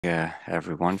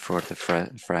Everyone for the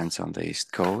friends on the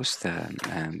East Coast,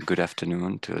 and good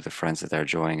afternoon to the friends that are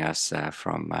joining us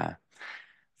from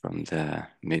the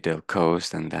Middle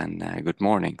Coast, and then good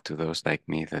morning to those like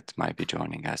me that might be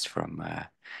joining us from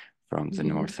the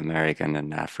North American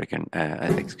and African,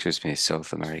 excuse me,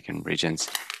 South American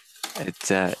regions.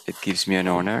 It gives me an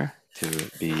honor to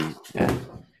be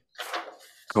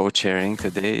co-chairing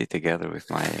today together with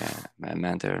my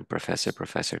mentor and Professor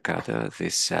Kato,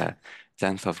 this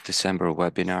 10th of December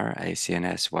webinar,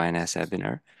 ACNS YNS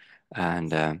Webinar.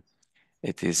 And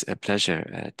it is a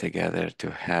pleasure together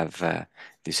to have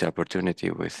this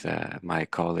opportunity with my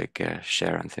colleague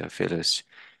Sharon Theophilus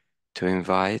to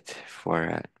invite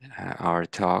for our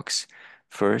talks.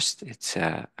 First, it's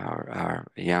our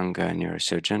young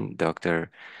neurosurgeon, Dr.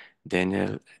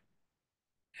 Daniel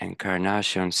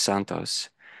Encarnacion Santos,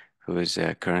 who is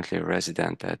currently a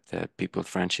resident at the People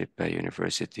Friendship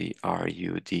University,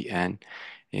 RUDN,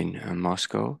 in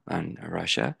Moscow and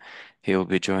Russia. He will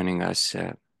be joining us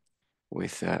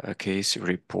with a case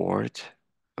report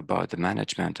about the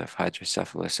management of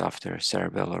hydrocephalus after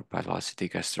cerebellar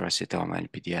pilocytic astrocytoma in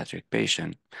pediatric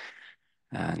patient.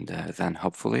 And then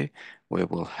hopefully we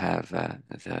will have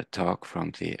the talk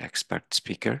from the expert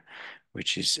speaker,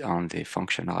 which is on the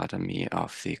functional anatomy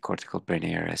of the cortical brain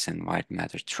areas and white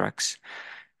matter tracts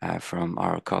from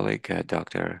our colleague,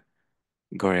 Dr.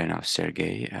 Goryaynov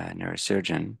Sergey,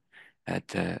 neurosurgeon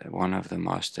at one of the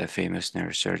most famous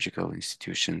neurosurgical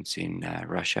institutions in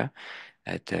Russia,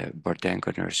 at the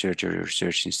Burdenko Neurosurgery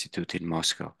Research Institute in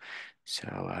Moscow.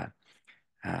 So,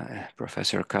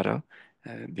 Professor Kato,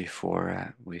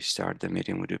 before we start the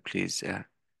meeting, would you please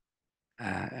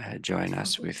join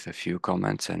us with a few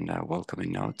comments and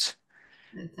welcoming notes?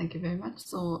 Thank you very much.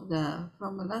 So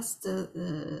from last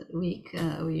week,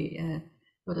 we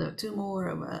got 2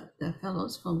 more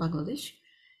fellows from Bangladesh,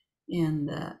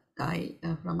 and guy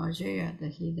from Algeria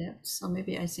that he left. So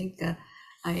maybe I think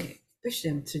I push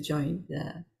them to join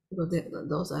because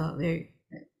those are very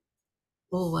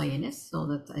OYNS, so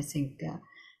that I think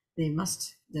they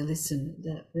must listen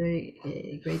the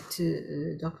very great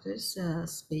 2 doctors'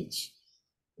 speech.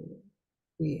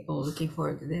 We are looking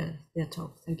forward to their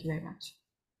talk. Thank you very much.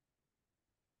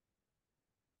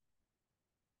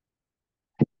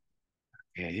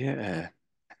 Yeah,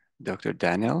 Dr.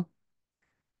 Daniel,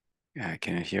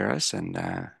 can you hear us? And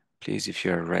please, if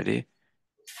you're ready,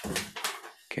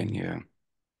 can you?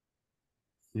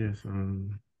 Yes,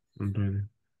 I'm ready.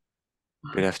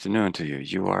 Good afternoon to you.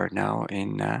 You are now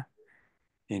in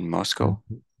Moscow?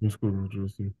 Moscow,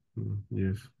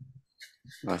 yes.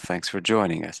 Well, thanks for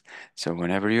joining us. So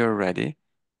whenever you're ready,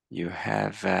 you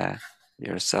have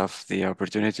yourself the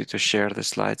opportunity to share the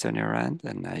slides on your end,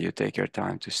 and you take your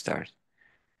time to start.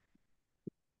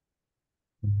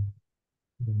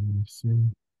 Let me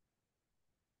see.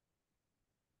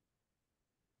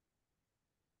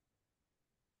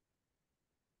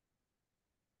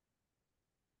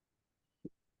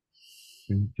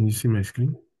 Can you see my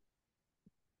screen?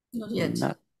 Not yet.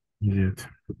 Not yet.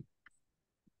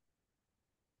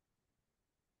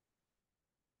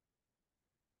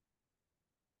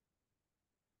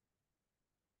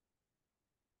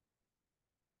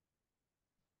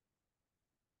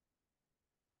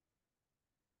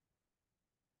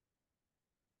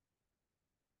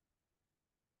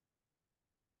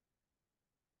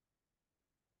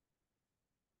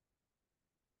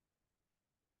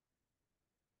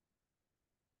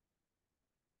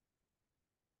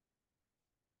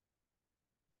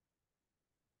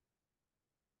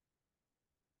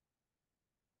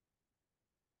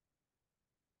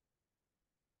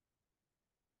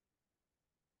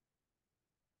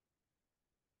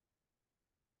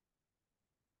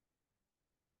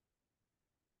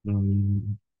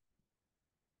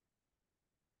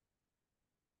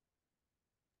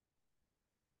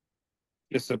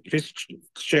 Yes, so please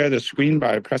share the screen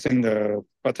by pressing the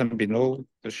button below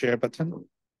the share button.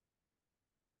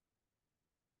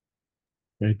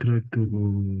 I tried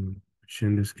to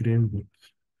share the screen,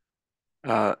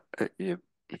 but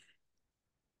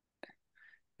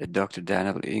Dr.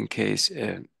 Daniel, in case,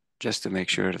 just to make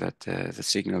sure that the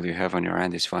signal you have on your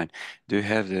end is fine, do you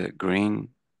have the green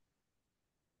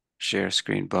share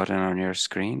screen button on your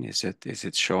screen? Is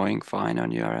it showing fine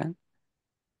on your end?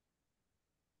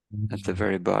 At the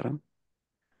very bottom?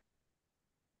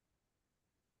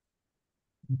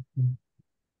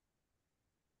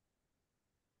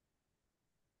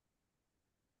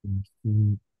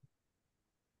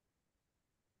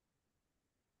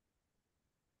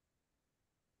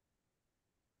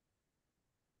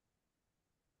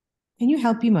 Can you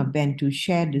help him, Ben, to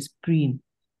share the screen?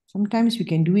 Sometimes we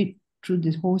can do it through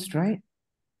this host, right?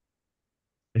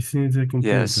 I see the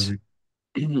computer. Yes.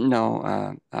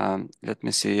 No, let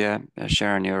me see.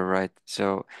 Sharon, you're right.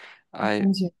 So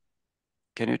can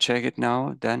you check it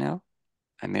now, Daniel?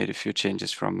 I made a few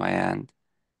changes from my end.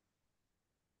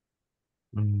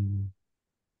 When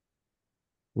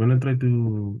I try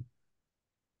to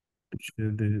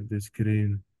share the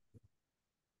screen,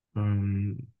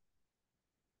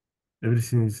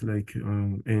 everything is like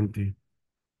empty.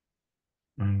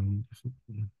 I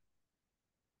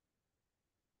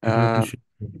try to share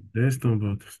the desktop,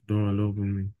 but don't allow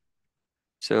me.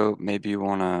 So maybe you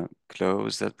want to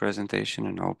close that presentation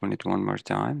and open it one more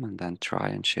time and then try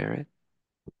and share it.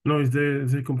 No, it's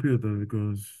the computer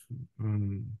because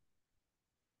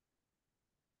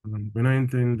when I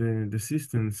enter the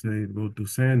system, say go to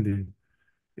sending,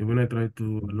 and when I try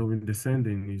to log in the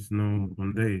sending, it's no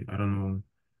one day. I don't know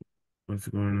what's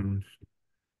going on.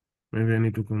 Maybe I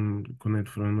need to connect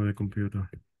from another computer.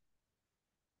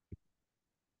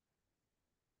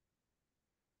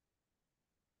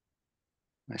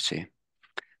 I see.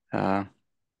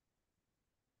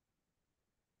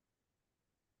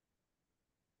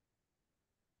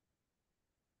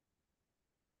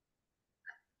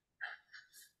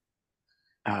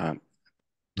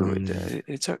 Do it.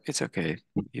 It's okay.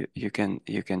 You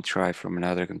can try from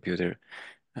another computer.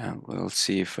 We'll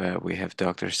see if we have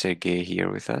Dr. Sergey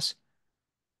here with us.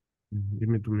 Give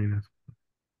me 2 minutes.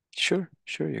 Sure.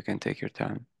 You can take your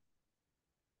time.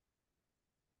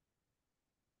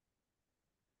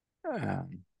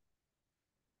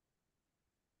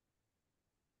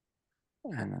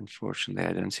 And unfortunately,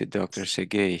 I don't see Dr.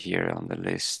 Sergey here on the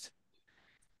list.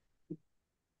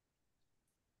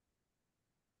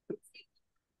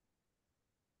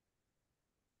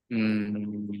 We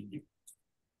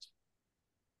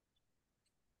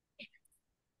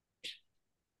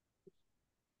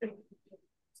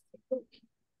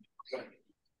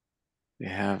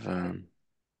have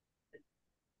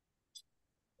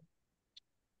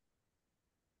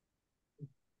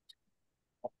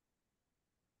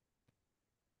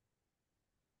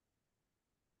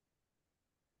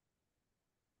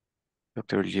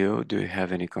Dr. Liu. Do you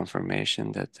have any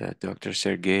confirmation that Dr.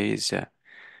 Sergey is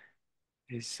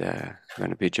going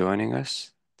to be joining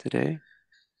us today?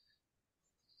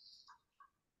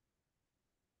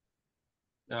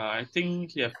 I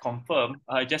think he have confirmed.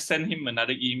 I just sent him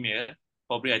another email.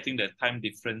 Probably, I think the time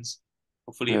difference.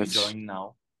 Hopefully, he'll join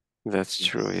now. That's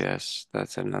true. Yes,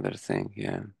 that's another thing.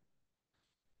 Yeah.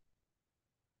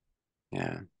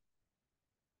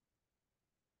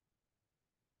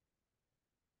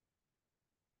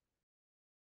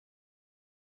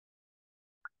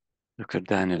 Dr.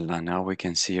 Daniel, now we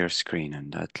can see your screen,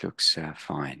 and that looks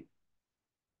fine.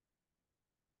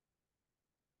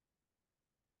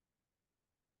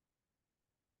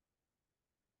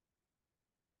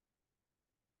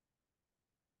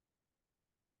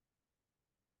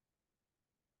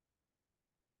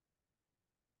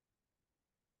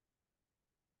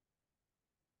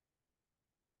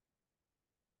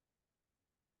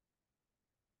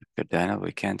 Dr. Daniel,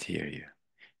 we can't hear you.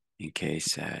 In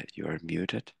case you are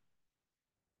muted.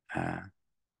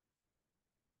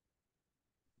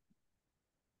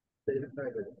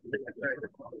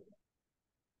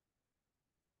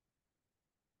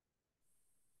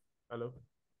 Hello?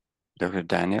 Dr.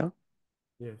 Daniel?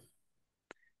 Yes.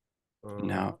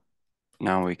 Now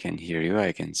we can hear you.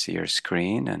 I can see your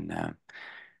screen, and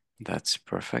that's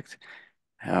perfect.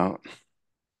 Now,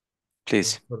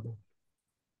 please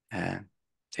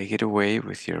take it away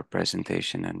with your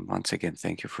presentation. And once again,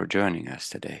 thank you for joining us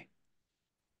today.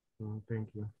 Thank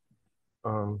you.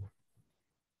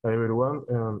 Hi everyone,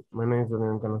 my name is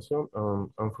Encarnacion.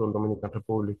 I'm from Dominican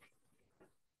Republic.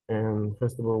 And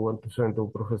first of all, I want to thank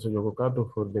to Professor Yokokato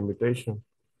for the invitation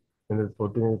and the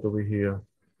opportunity to be here.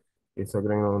 It's a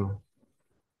great honor.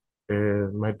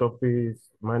 My topic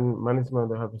is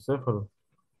management of hydrocephalus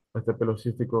as the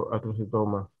pilocytic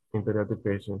astrocytoma in pediatric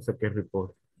patients, second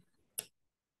report.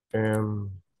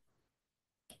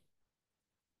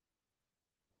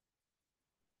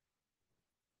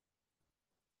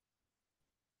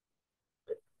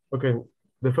 Okay,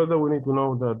 the first that we need to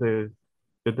know that the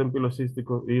term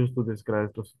pilocytic is used to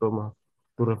describe astrocytoma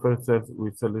to refer cells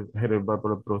with cell-headed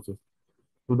bipolar process.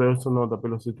 Today also know that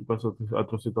pilocytic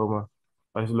astrocytoma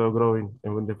is slow growing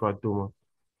and identified tumor,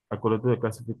 according to the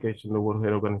classification of the World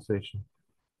Health Organization.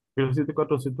 Pilocytic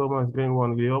astrocytoma is grade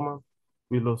 1 glioma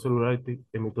with low cellularity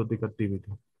and mitotic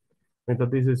activity.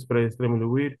 Metastasis spread extremely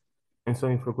weak and so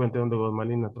infrequently undergo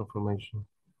malignant transformation.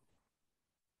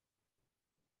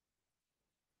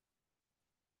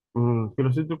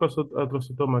 Pilocytic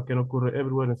astrocytoma can occur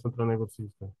everywhere in the central nervous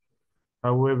system.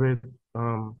 However,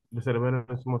 the the cerebellum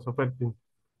is most affecting,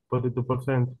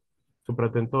 42%,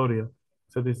 supratentorial,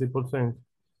 36%,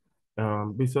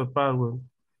 visual power,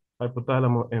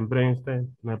 hypothalamus and brainstem,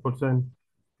 9%,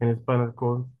 and spinal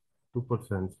cord,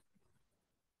 2%.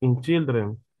 In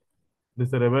children, the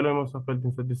cerebellum is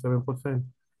affecting 37%,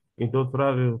 y dos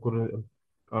radios ocurren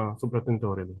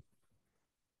supratentorially.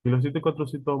 Pilocytic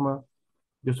astrocytoma,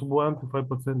 just 1 to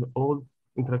 5% all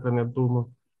intracranial tumors,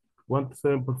 1 to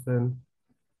 7%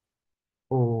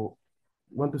 or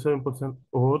 1 to 7%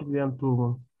 all glial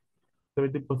tumor,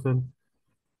 70%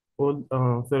 all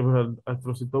cerebral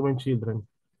astrocytoma in children,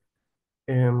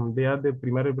 and they are the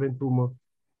primary brain tumor,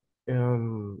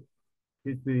 and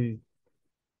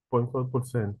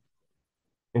 50.4%.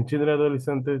 In children and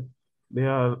adolescents, they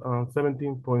are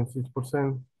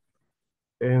 17.6%,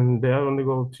 and they are only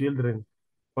go children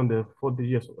under 40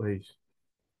 years of age.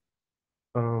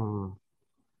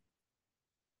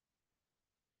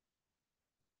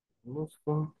 Let's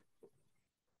go.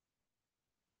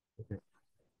 Okay.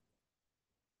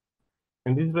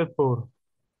 In this report,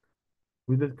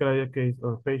 we describe a case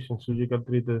of a patient surgically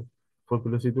treated for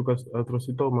pilocytic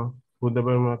astrocytoma with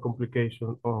developmental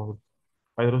complication of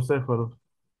hydrocephalus,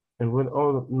 and went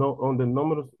on the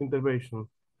numerous interventions,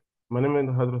 management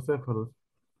of hydrocephalus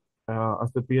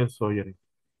as the PL surgery.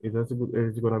 It's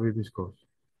going to be discussed.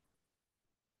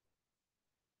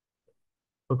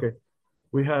 Okay,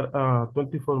 we had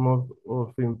 24 months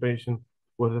of inpatient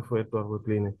was referred to our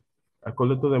clinic.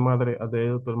 According to the mother, at the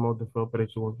elder month the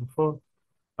operation was before,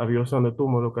 había on the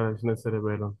tumor localized in the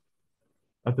cerebellum.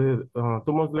 At the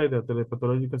 2 months later, the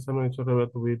pathological examination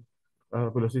revealed to be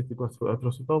pilocytic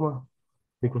astrocytoma.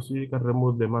 Microsurgical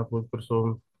removed the mass was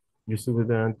performed using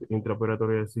the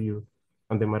intraoperatorial ICU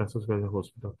and the Marasosgaya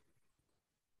Hospital.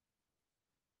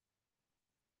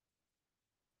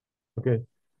 Okay.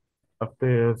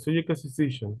 After surgical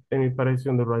excision, any paresthesia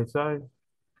on the right side,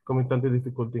 concomitant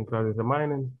difficulty in crowding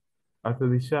remaining. After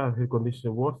discharge, her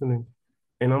condition worsening,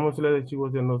 and almost later she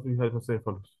was diagnosed with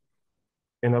hydrocephalus.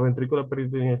 And a ventricular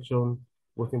peritoneation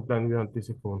was implanted with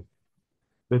anticiphone.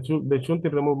 The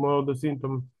shunting removed more of the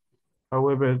symptoms.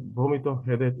 However, vomiting,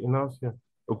 headache, and nausea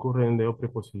occurred in the upper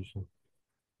position.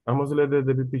 Almost later,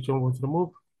 the BP was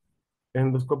removed,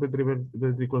 and endoscopic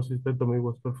ventricular cystectomy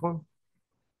was performed.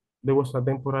 There was a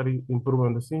temporary improvement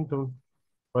in the symptoms,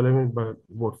 followed by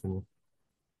worsening.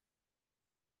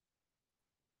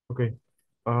 Okay.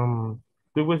 2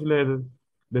 weeks later,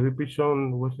 the BP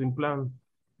was implanted,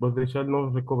 but the child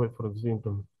not recovered from the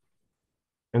symptoms.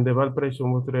 And the blood pressure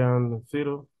was around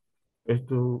 0. It's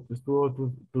 2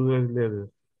 days later.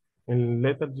 And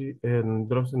lethargy and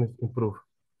drowsiness improved.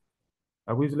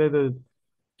 A week later,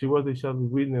 she was discharged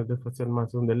with weakness, the facial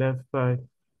mass on the left side,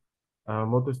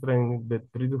 motor strength, the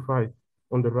 3 to 5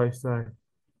 on the right side.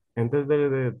 And 10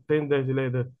 days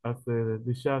later, after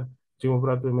discharge, she was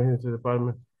brought to the emergency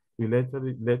department with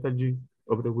lethargy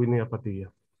of the weakness apathia.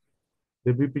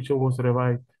 The BP was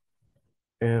revived,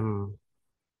 and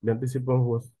the anticipant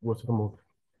was removed.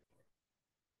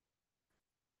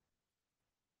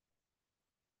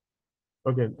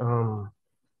 Okay,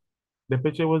 the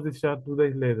patient was discharged 2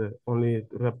 days later, only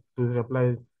to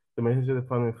reapply the emergency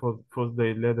department for 4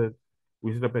 days later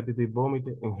with repetitive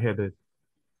vomiting and headache.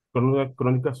 Chronic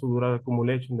subdural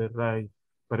accumulation in the right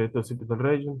parieto-occipital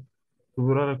region,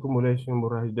 subdural accumulation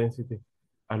hemorrhagic density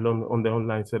along on the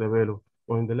online cerebellum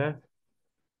on the left,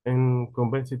 and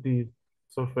convexity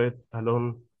sulfate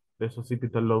along the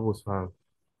occipital lobus found.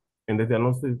 And the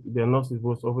diagnosis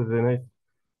was over the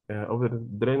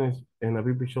drainage, and a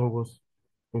BP was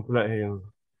implanted.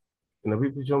 And a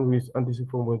BP with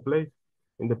anticiphone in place,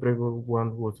 and the previous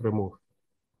one was removed.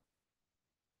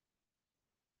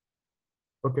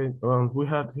 Okay, we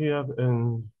have here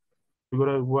figure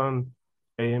 1A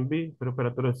and B,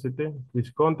 preparatory CT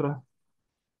with contrast,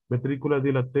 ventricular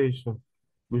dilatation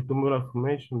with tumoral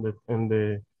formation and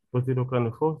the posterior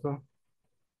cranial fossa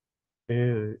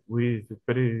with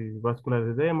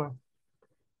perivascular edema,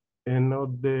 and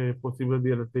not the possible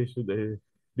dilatation, the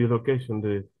dislocation,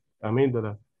 the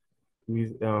amygdala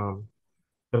with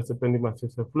transepending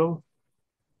access flow,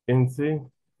 and C,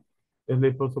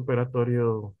 el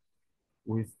postoperatorio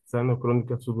with sign of chronic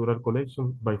subdural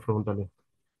collection bifrontally.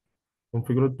 In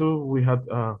figure 2, we had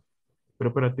a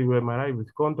preoperative MRI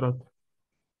with contrast,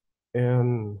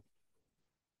 and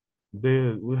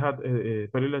we had a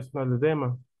perilational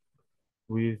edema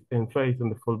with phase on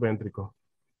the full ventricle.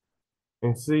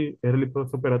 And C, early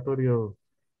postoperatorio,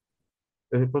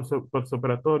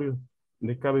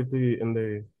 the cavity in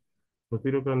the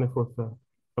posterior cranial fossa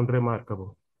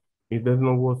unremarkable. It does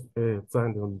not was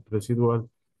sign of residual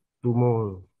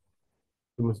tumor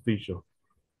tissue.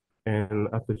 And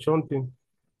after shunting,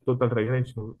 total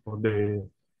regression of the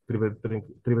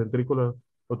triventricular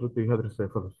autotrophic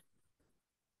hydrocephalus.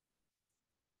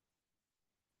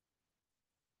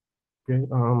 Okay.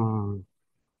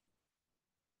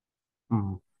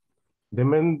 The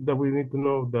main that we need to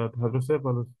know that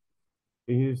hydrocephalus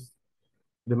is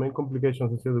the main complication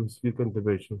associated with fecal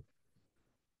intervention,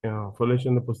 for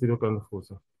lesion of the posterior cranial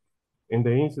fossa. And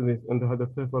the incidence in the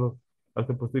hydrocephalus as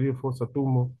the posterior fossa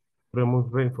tumor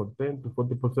removes range from 10 to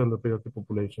 40% of the pediatric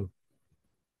population.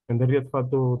 And the risk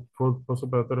factor for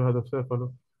postoperatory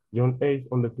hydrocephalus, young age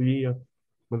under 2 years,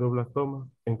 medulloblastoma,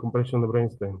 and compression of the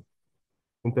brainstem.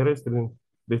 Interestingly,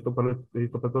 the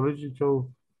histopathology shows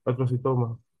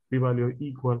Astrocytoma p-value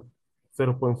equal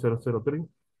 0.003.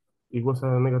 It was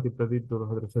a negative predictor of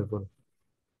hydrocephalus.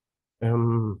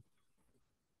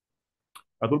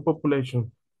 Adult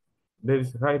population, there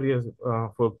is high risk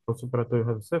for postoperatory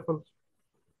hydrocephalus,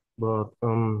 but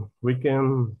we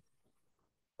can,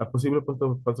 a possible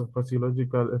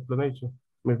pathophysiological explanation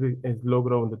maybe a slow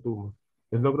growing the tumor.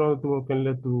 A slow growing tumor can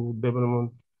lead to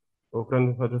development of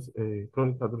chronic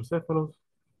hydrocephalus,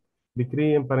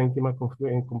 decrease in parenchyma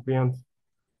compliance,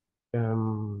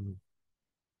 can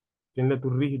lead to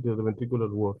rigidity of the ventricular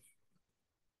walls.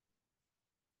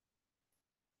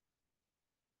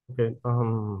 Okay,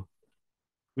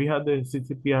 we have the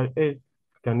CCPIA,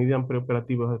 Canadian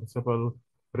Preoperative Hydrocephalus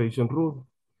Prediction Rule,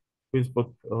 which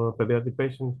for pediatric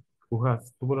patients who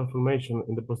has tumoral formation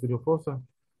in the posterior fossa,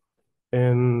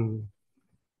 and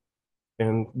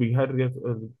we had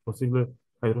possible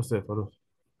hydrocephalus.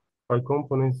 5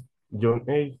 components: young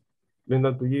age, less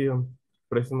than 2 years,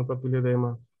 presence of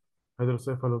papilledema,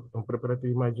 hydrocephalus, and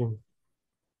preparative imaging.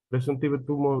 Presumptive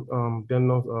tumor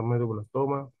diagnosed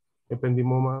medulloblastoma,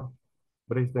 ependymoma,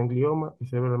 brainstem glioma, y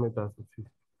cerebral metastasis.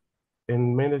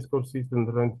 And main score system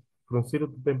range from 0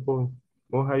 to 10 points.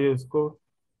 More higher score,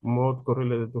 more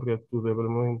correlated to react to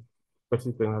development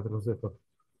persistent hydrocephalus.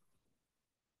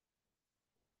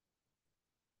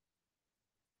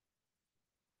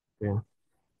 Okay.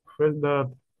 First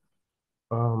that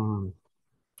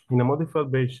in a modified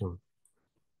version,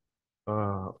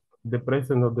 the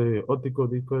presence of the optical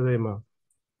disc edema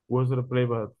was replaced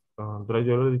by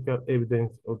radiological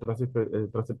evidence of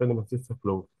transependymal system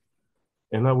flow.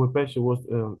 And our patient was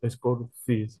scored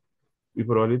 6 with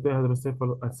probability of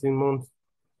hydrocephalus at 6 months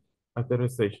after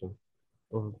recession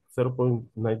of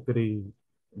 0.93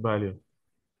 value.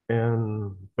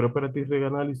 And preoperative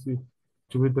reanalysis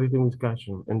should be treated with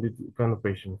calcium in this kind of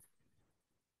patients.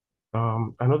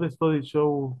 Another study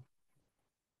showed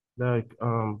like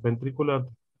ventricular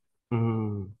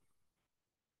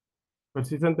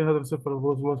persistent hydrocephalus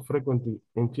was most frequently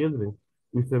in children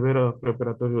with severe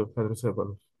preparatory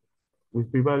hydrocephalus,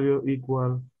 with p-value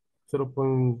equal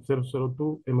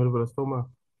 0.002 and medulloblastoma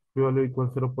p-value equal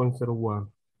 0.01.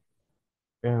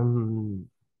 And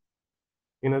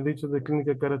in addition to the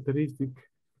clinical characteristic,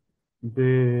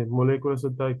 the molecular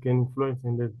subtype can influence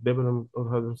in the development of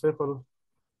hydrocephalus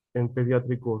and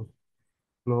pediatric course.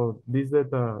 No, this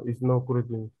data is not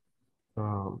currently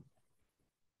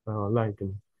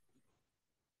likely.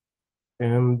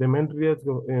 And the main risk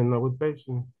in our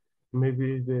patient may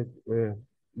be the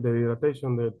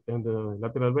dilatation in the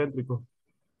lateral ventricle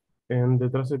and the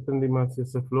transependymal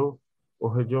CSF flow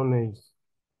or her joints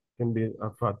can be a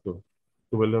factor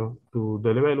to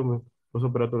the development of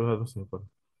postoperatory hydrocephalus.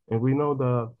 And we know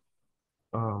that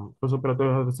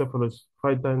postoperatory hydrocephalus is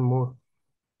 5 times more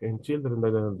in children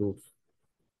than in adults.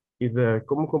 Is the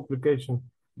common complication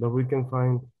that we can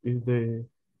find is the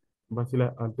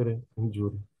basilar artery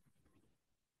injury.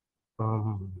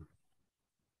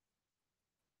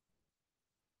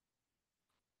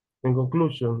 In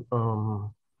conclusion,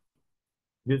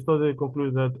 this study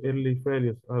concludes that early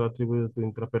failures are attributed to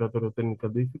intraoperatorial technical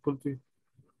difficulties,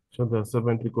 such as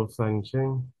subventricular sign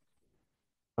chain,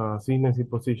 CNS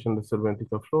position the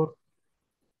subventricular floor,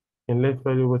 and left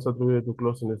failure was attributed to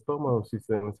closing the stomach or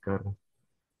system scarring.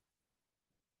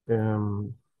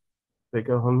 Take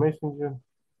a home messenger.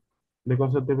 The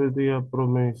consultability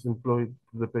approach is employed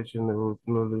to the patient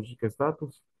neurological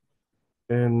status,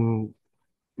 and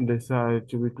the site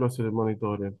should be closely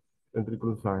monitored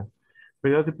ventricular sign.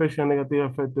 Pediatric patient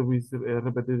negative affected with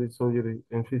repetitive surgery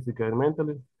and physical and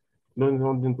mentally, not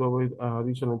wanting to avoid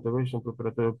additional intervention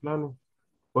preparatory planning,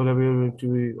 or available to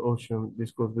be option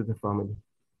discussed with the family.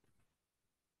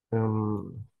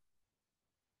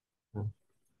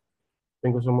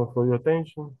 Thank you so much for your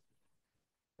attention.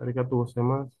 Arigato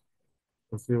gozaimasu.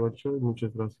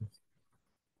 Muchas gracias.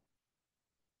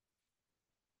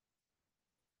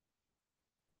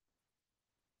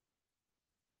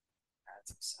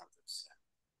 Santos.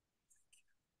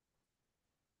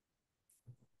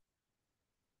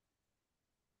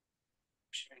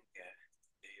 sharing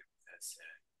today with us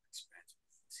experience with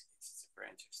this case. It's a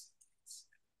very interesting case.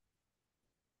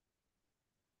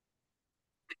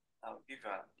 I'll give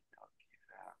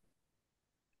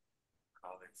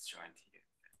colleagues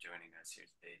joining us here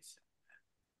today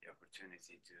the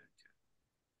opportunity to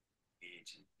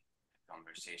engage in a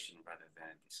conversation rather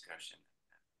than a discussion.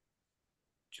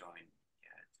 Join to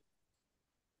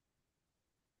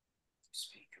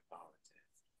speak about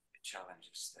the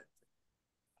challenges that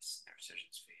us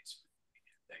neurosurgeons face when we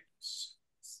diagnose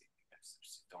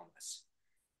astrocytomas,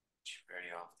 which very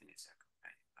often is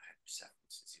accompanied by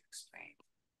hydrocephalus, as you explained.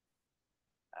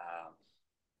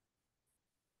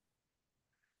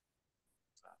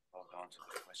 Hold on to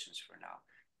the questions for now.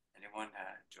 Anyone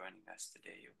joining us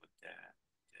today would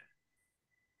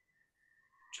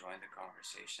join the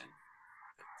conversation?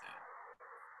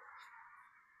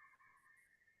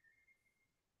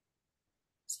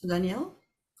 So Daniel,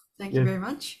 thank you very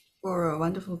much for a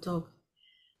wonderful talk.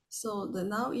 So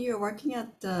now you're working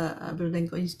at the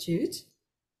Burdenko Institute.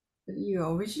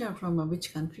 You're originally from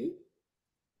which country?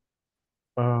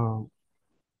 Now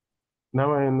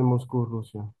I am in Moscow,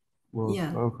 Russia. Well,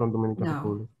 Yeah. I'm from Dominican Now.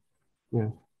 Republic.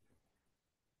 Yes.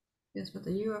 Yes, but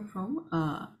you are from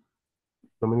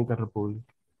Dominican Republic.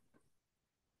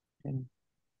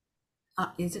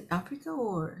 is it Africa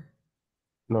or?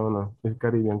 No, it's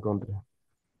Caribbean country.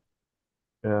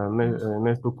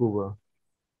 Next to Cuba.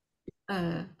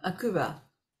 Cuba.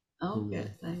 Okay, Yeah.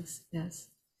 thanks. Yes.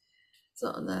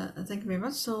 So thank you very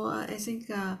much. So I think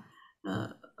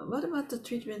what about the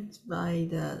treatment by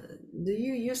do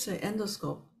you use an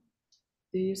endoscope?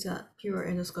 Do you use a pure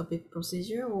endoscopic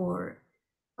procedure, or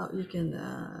you can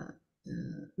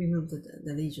remove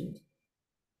the lesion?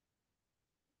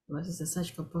 What is the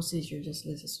surgical procedure? Just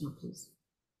let us know, please.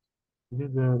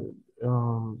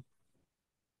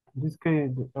 This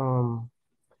case, the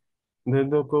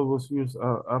endoscope was used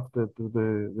after to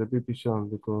the BP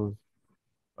shunt because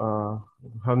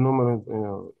had numerous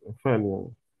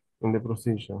failure in the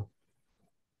procedure.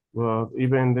 But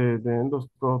even the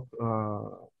endoscope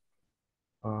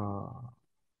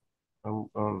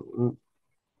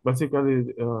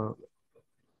basically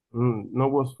no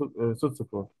was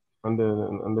successful on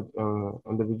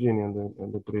the beginning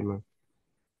and the treatment.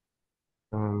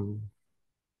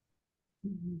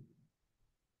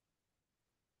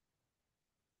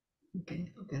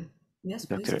 Okay. Yes,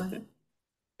 please go ahead.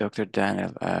 Dr.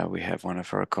 Daniel, we have one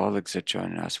of our colleagues that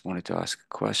joined us, wanted to ask a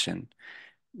question.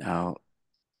 Now,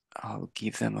 I'll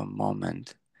give them a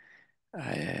moment.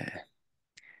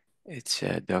 It's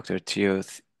Dr. Teo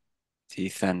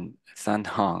Than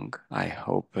Hong. I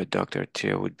hope Dr.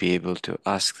 Teo would be able to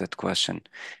ask that question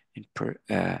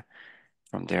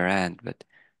from their end, but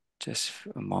just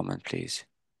a moment, please.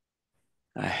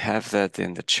 I have that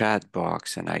in the chat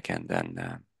box and I can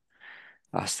then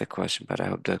ask the question, but I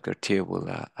hope Dr. Teo will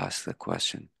ask the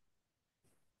question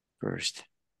first.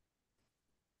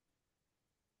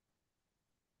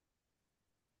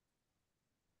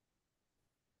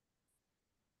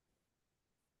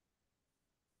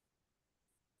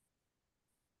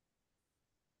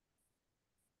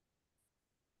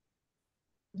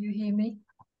 You hear me?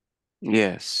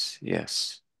 Yes.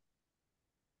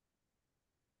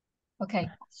 Okay,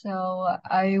 so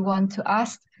I want to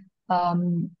ask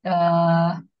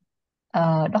Dr.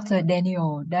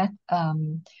 Daniel that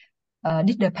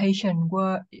did the patient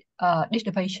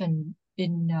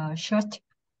in short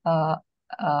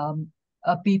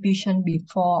a patient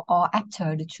before or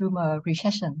after the tumor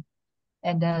recession?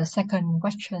 And the second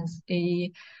question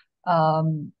is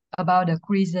about the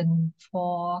reason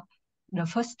for the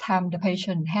first time the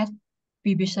patient had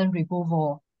vision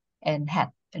removal and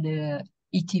had the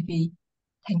ETV.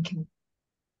 Thank you.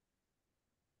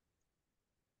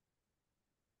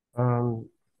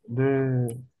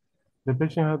 The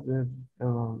patient had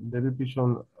the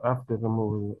vision after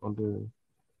removal on the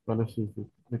pilocytic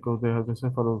because the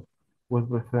hydrocephalus was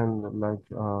present like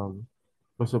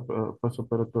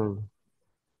postoperative.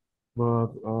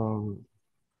 But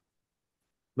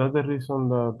that's the reason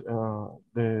that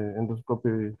the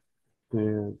endoscopy,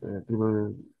 the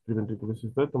triple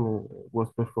cystectomy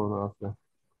was performed after.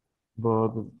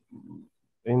 But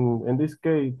in this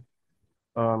case,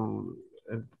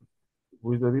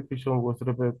 with the revision was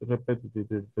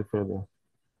repetitive, the failure.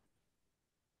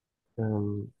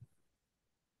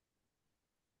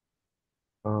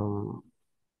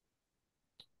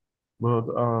 But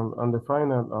on the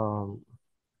final,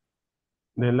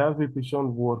 the last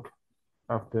revision worked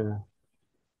after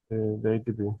the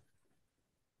ATP.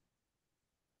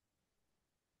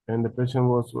 And the patient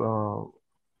was,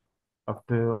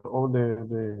 after all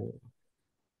the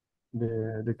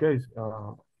the case,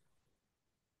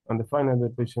 and the final the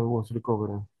patient was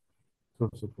recovering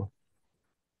successfully.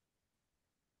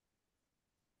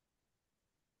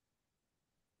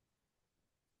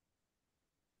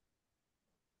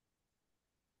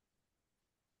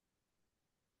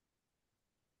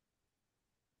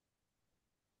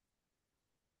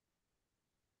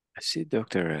 I see,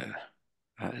 Dr.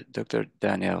 Dr.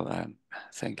 Daniel,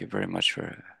 thank you very much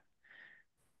for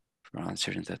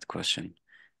answering that question.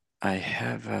 I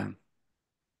have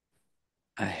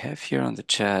here on the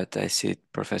chat, I see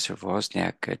Professor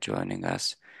Voznyak joining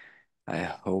us. I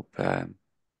hope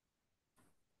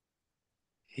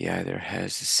he either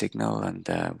has a signal and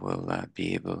will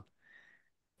be able.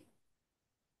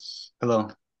 Hello.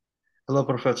 Hello,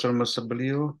 Professor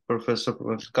Musabaliu, Professor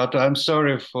Kato. I'm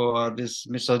sorry for this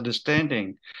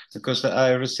misunderstanding because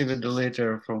I received the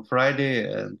letter from Friday,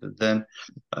 and then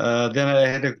I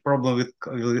had a problem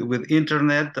with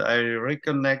internet. I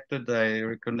reconnected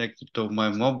to my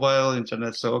mobile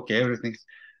internet. So okay, everything.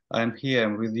 I'm here.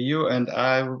 I'm with you, and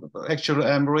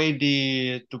I'm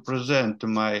ready to present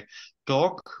my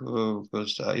talk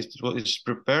because it's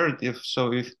prepared.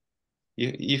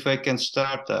 If I can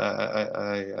start,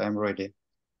 I'm ready.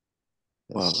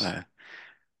 Well,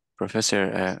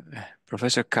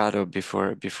 Professor Kato,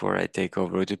 before I take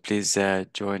over, would you please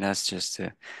join us just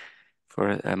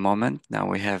for a moment? Now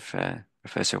we have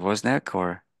Professor Voznyak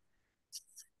or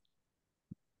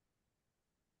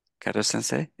Kato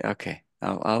Sensei. Okay,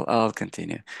 I'll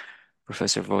continue.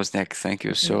 Professor Voznyak, thank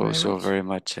you so very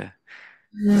much.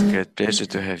 It's a great pleasure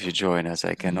to have you join us.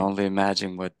 I can only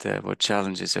imagine what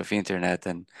challenges of internet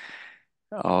and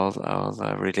all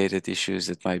related issues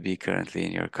that might be currently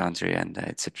in your country, and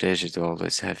it's a pleasure to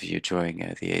always have you join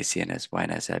the ACNS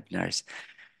YNS webinars.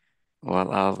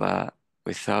 Well,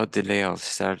 without delay, I'll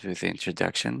start with the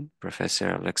introduction.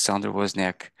 Professor Oleksandr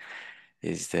Voznyak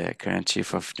is the current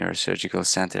chief of neurosurgical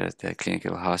center at the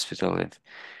clinical hospital in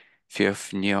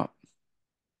Vyovnaya.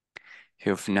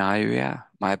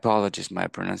 My apologies, my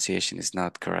pronunciation is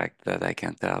not correct, that I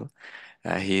can tell.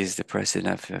 He is the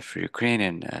president of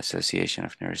Ukrainian Association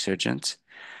of Neurosurgeons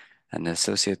and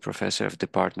associate professor of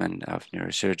Department of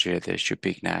Neurosurgery at the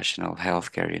Shupik National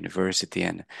Healthcare University,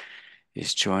 and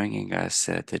is joining us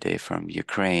today from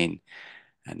Ukraine.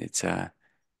 And it's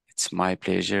my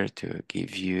pleasure to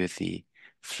give you the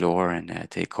floor and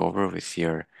take over with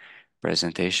your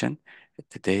presentation.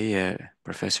 Today,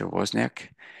 Professor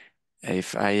Voznyak,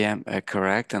 if I am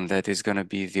correct, and that is going to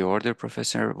be the order,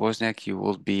 Professor Voznyak, you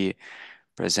will be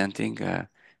presenting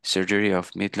surgery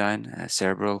of midline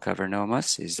cerebral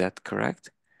cavernomas. Is that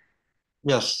correct?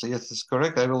 Yes, it's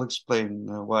correct. I will explain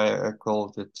why I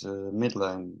called it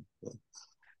midline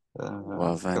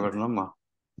Well, then, cavernoma.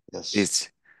 Yes,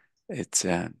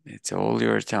 it's all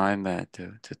your time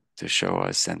to show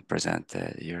us and present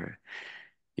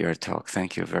your talk.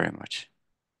 Thank you very much.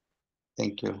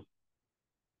 Thank you.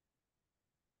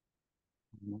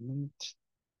 A moment.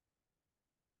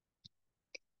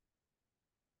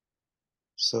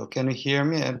 So can you hear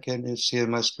me and can you see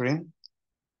my screen?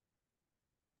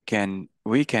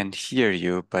 We can hear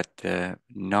you, but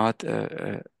not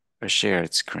a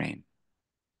shared screen.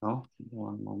 No,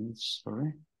 one moment,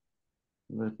 sorry.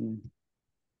 Let me.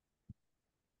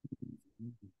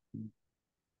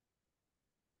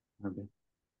 Okay.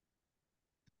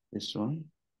 This one.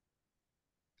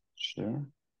 Sure.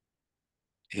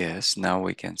 Yes, now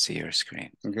we can see your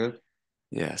screen. Good.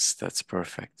 Yes, that's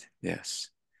perfect.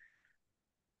 Yes.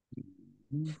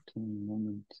 A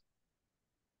moment.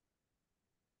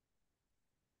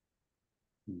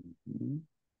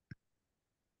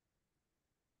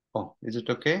 Oh, is it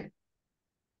okay?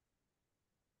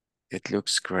 It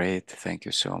looks great. Thank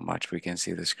you so much. We can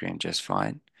see the screen just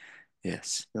fine.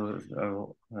 Yes. I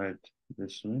will hide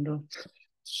this window.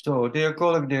 So, dear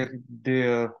colleague,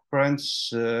 dear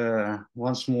friends,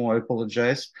 once more I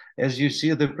apologize. As you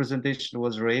see, the presentation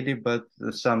was ready, but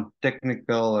some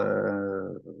technical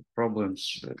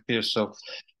problems appear. So,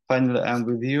 finally, I'm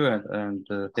with you, and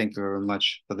thank you very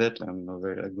much for that. I'm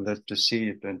very glad to see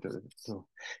it and to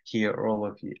hear all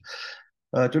of you.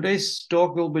 Today's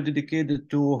talk will be dedicated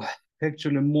to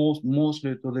actually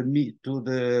mostly to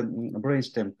the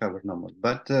brainstem cavernomas,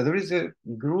 but there is a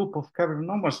group of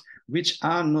cavernomas which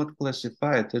are not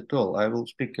classified at all. I will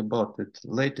speak about it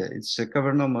later. It's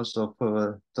cavernomas of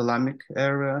thalamic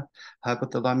area,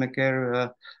 hypothalamic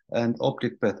area, and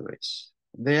optic pathways.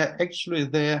 They are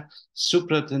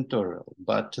supratentorial,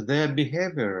 but their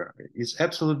behavior is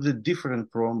absolutely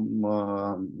different from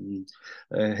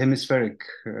hemispheric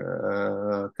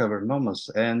cavernomas,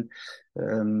 and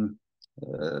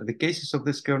the cases of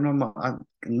this cavernoma are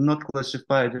not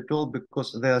classified at all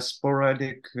because they are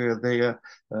sporadic. You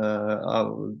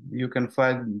can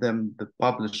find them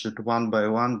published one by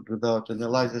one without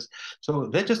analysis. So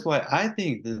that is why I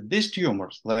think that these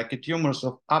tumors, like tumors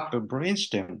of upper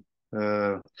brainstem,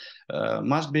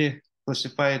 must be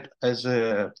classified as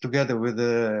together with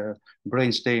the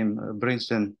brainstem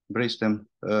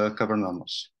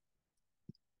cavernomas.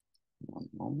 One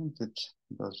moment, it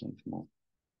doesn't move.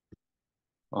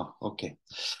 Oh, okay.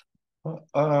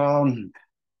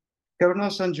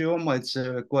 Cavernous angioma, it's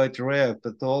a quite rare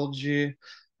pathology.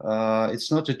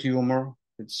 It's not a tumor.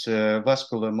 It's a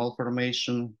vascular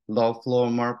malformation, low flow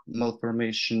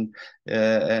malformation,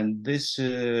 and this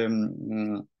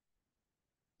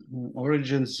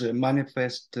origins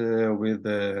manifest with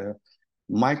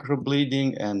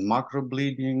microbleeding and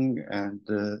macrobleeding, and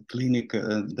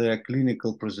their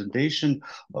clinical presentation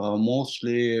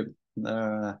mostly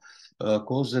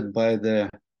caused by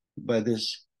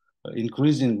this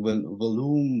increasing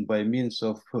volume by means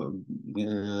of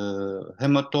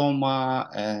hematoma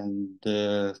and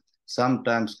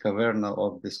sometimes caverna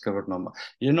of this cavernoma.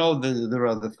 You know, there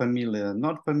are the familial,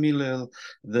 not familial.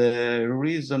 The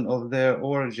reason of their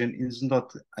origin is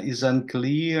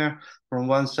unclear. From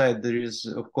one side, there is,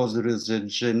 of course, there is a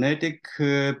genetic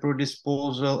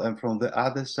predisposal, and from the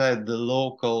other side, the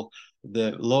local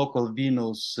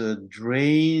venous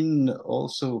drain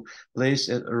also plays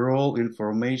a role in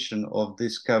formation of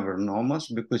these cavernomas,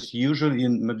 because usually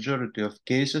in majority of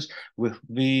cases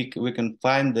we can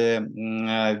find the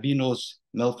venous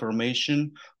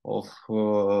malformation of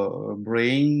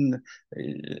brain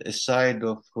aside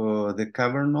of the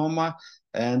cavernoma,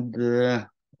 and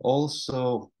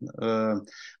also,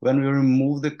 when we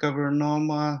remove the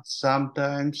cavernoma,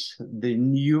 sometimes the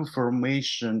new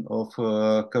formation of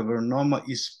cavernoma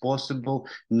is possible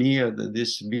near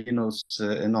this venous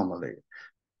anomaly.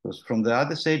 Because from the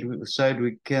other side,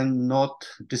 we cannot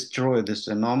destroy this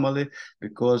anomaly,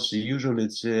 because usually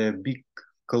it's a big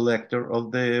collector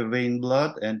of the vein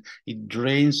blood, and it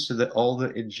drains all the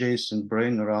adjacent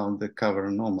brain around the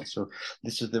cavernoma. So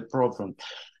this is the problem.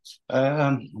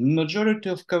 Majority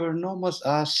of cavernomas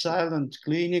are silent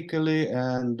clinically,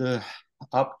 and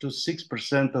up to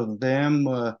 6% of them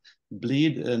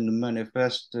bleed and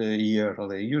manifest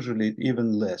yearly, usually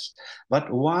even less.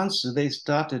 But once they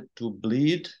started to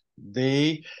bleed,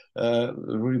 they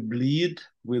rebleed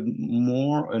with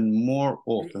more and more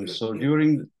often. So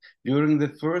during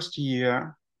the first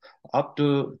year, up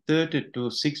to 30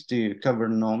 to 60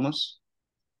 cavernomas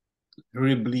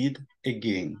rebleed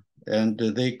again, and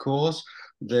they cause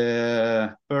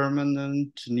the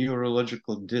permanent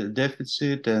neurological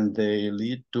deficit, and they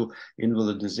lead to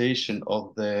invalidization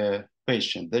of the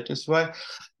patient. That is why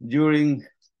during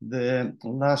the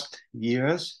last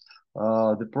years,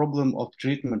 the problem of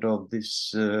treatment of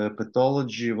this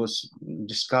pathology was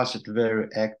discussed very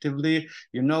actively.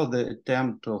 You know, the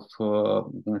attempt of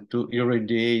to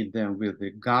irradiate them with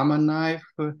the gamma knife,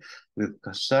 with a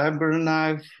cyber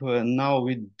knife. Now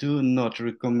we do not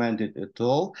recommend it at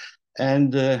all.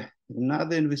 And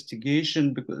another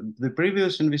investigation, because the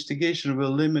previous investigation were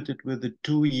limited with the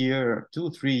 3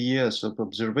 years of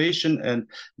observation and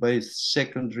by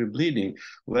secondary bleeding.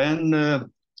 When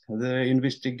the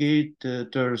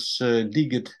investigators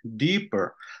dig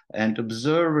deeper and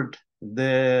observed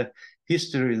the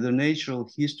natural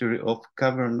history of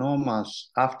cavernomas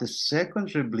after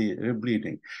secondary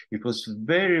bleeding, it was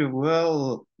very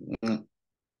well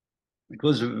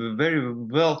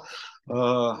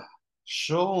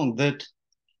shown that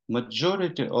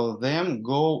majority of them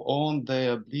go on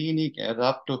their bleeding at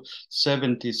up to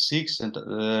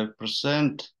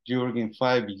 76% during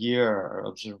 5-year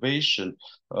observation,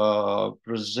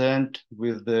 present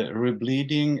with the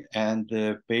rebleeding and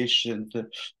the patient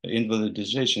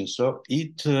invalidization. So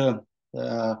it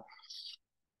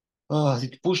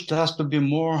pushed us to be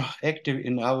more active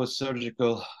in our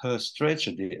surgical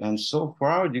strategy. And so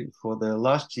far, for the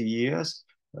last years,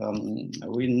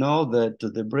 we know that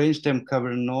the brainstem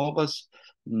cavernomas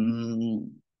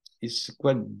is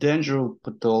quite dangerous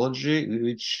pathology,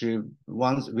 which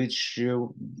once became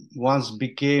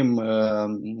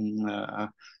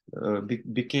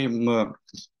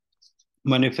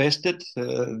manifested.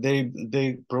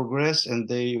 They progress, and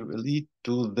they lead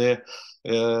to the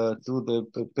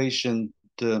patient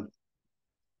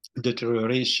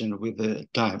deterioration with the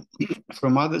time.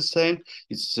 From other side,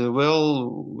 it's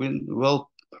well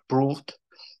proved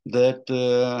that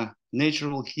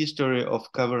natural history of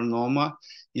cavernoma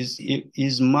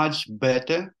is much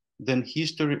better than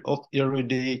history of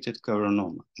irradiated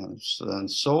cavernoma. And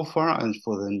so far, and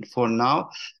for now,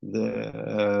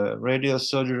 the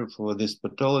radiosurgery for this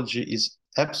pathology is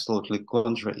absolutely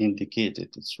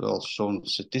contraindicated. It's well shown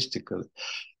statistically.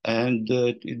 And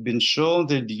it's been shown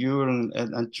that during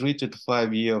an untreated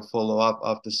 5-year follow-up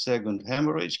after second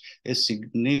hemorrhage, a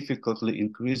significantly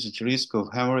increased risk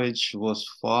of hemorrhage was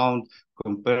found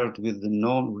compared with the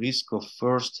known risk of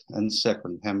first and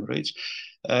second hemorrhage.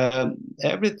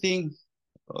 Everything,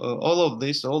 all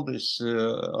this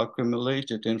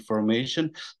accumulated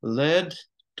information led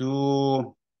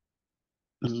to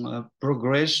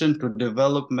progression to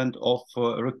development of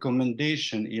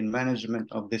recommendation in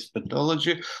management of this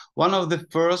pathology. One of the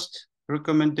first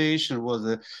recommendation was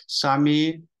a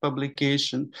SAMI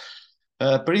publication.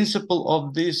 Principle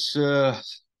of this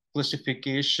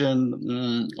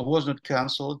classification was not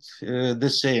cancelled, the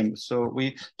same. So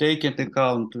we take into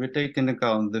account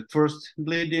the first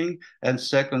bleeding and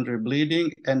secondary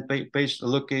bleeding and patient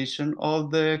location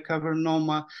of the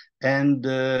cavernoma and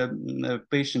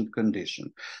patient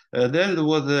condition. Then there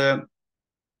was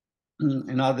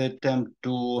another attempt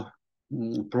to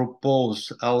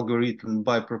propose algorithm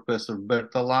by Professor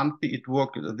Bertalanti. It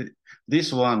worked.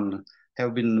 This one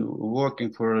have been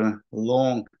working for a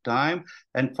long time,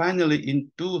 and finally in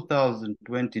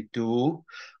 2022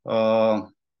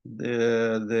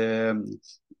 the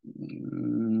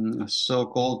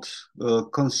so-called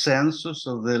consensus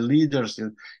of the leaders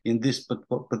in this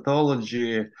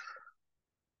pathology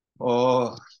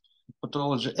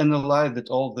analyzed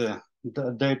all the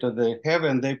data they have,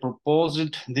 and they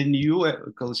proposed the new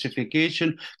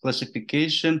classification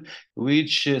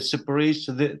which separates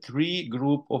the three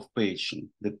group of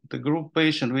patients. The group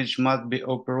patient which must be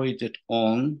operated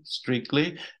on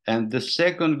strictly, and the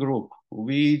second group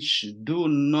which do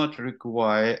not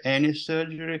require any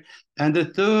surgery, and the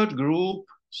third group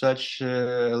such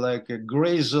like a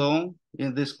gray zone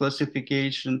in this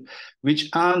classification, which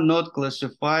are not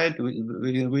classified,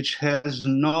 which has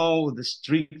no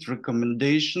strict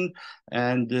recommendation.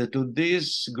 And to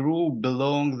this group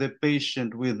belong the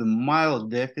patient with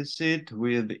mild deficit,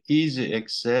 with easy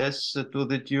access to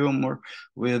the tumor,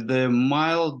 with the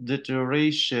mild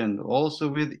deterioration, also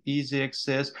with easy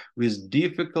access, with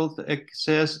difficult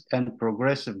access and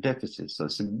progressive deficit. So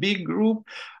it's a big group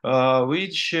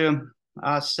which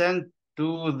are sent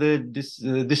to the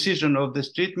decision of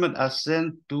this treatment, are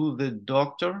sent to the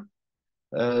doctor.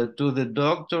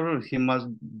 He must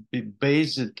be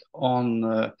based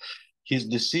on his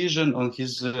decision, on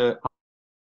his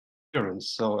experience.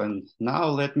 So, and now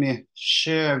let me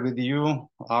share with you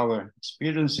our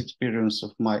experience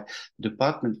of my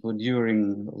department for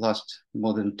during last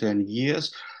more than 10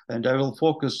 years. And I will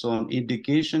focus on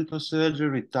indication for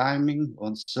surgery, timing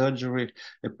on surgery,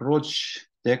 approach,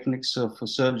 techniques of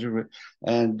surgery,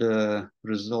 and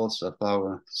results of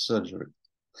our surgery.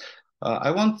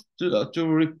 I want to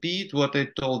repeat what I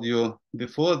told you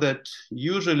before, that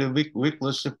usually we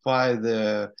classify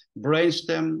the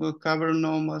brainstem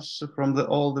cavernomas from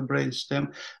all the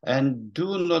brainstem, and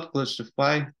do not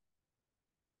classify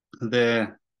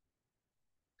the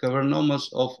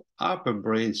cavernomas of upper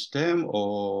brainstem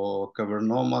or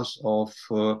cavernomas of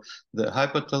the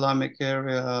hypothalamic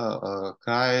area,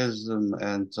 chiasm,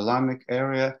 and thalamic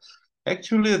area.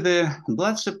 Actually, the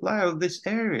blood supply of this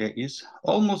area is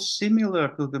almost similar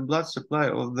to the blood supply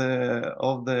of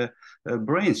the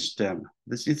brainstem.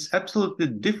 It's absolutely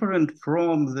different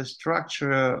from the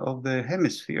structure of the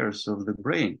hemispheres of the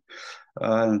brain.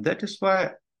 That is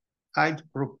why I'd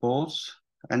propose,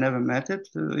 I never met it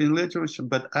in literature,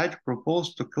 but I'd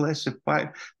propose to classify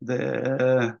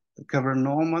the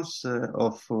cavernomas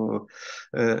of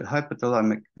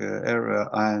hypothalamic area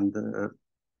and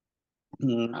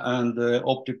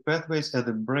optic pathways at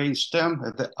the brainstem,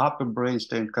 at the upper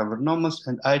brainstem cavernomas,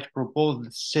 and I'd propose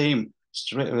the same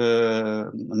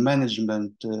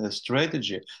management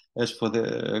strategy as for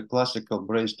the classical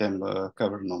brainstem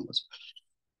cavernomas.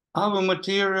 Our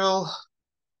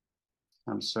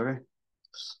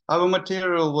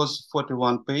material was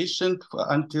 41 patients.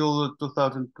 Until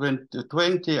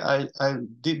 2020, I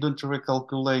didn't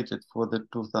recalculate it for the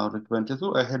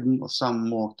 2022. I had some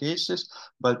more cases,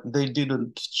 but they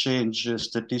didn't change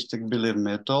statistic, believe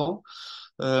me, at all.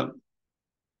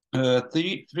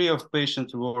 Three of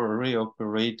patients were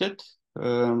reoperated.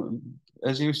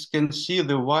 As you can see,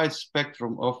 the wide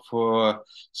spectrum of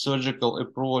surgical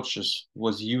approaches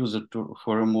was used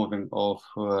for removing of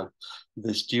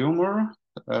this tumor.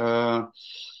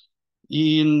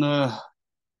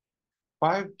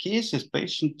 5 cases,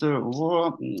 patient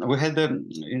we had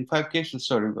in 5 cases.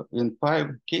 Sorry, in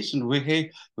 5 cases we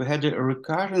had a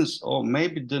recurrence or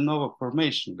maybe de novo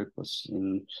formation, because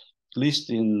at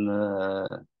least in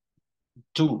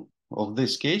 2 of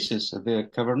these cases the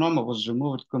cavernoma was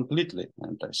removed completely,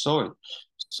 and I saw it.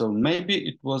 So maybe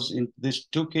it was in these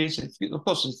 2 cases. Of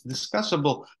course, it's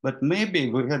discussable, but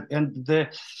maybe we had, and the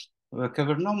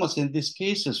cavernomas in these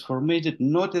cases formated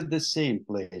not at the same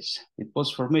place. It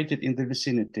was formated in the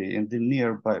vicinity, in the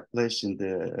nearby place in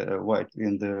the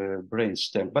in the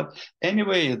brainstem. But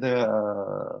anyway,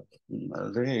 they're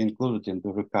included in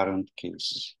the recurrent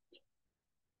cases.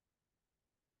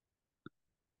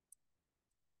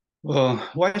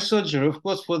 Why surgery? Of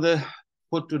course, for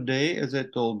today, as I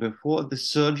told before, the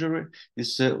surgery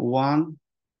is one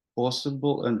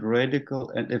possible and radical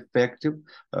and effective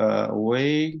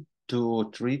way to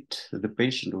treat the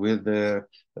patient with the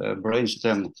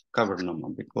brainstem cavernoma,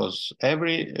 because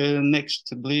every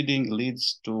next bleeding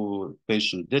leads to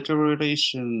patient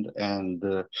deterioration, and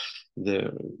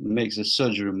makes the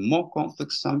surgery more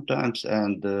complex sometimes,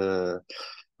 and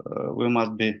we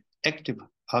must be active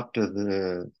after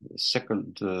the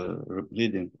second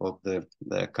rebleeding of the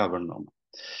cavernoma.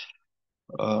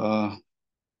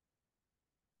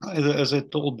 As I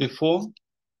told before,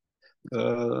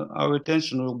 our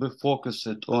attention will be focused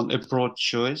on approach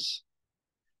choice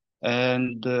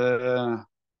and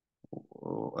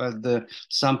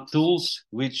some tools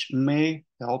which may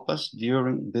help us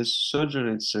during this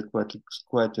surgery. It's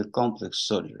quite a complex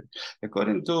surgery.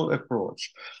 According to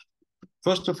approach,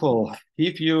 first of all,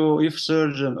 if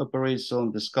surgeon operates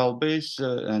on the skull base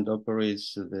and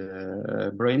operates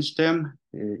the brainstem,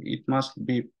 it must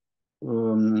be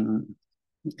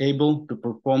able to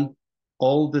perform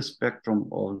all the spectrum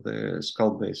of the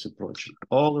skull base approach,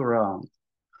 all around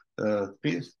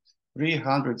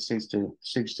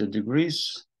 360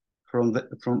 degrees from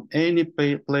any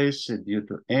place due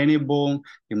to any bone.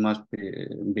 You must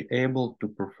be able to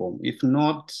perform. If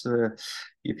not,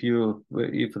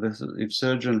 if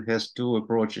surgeon has 2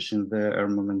 approaches in the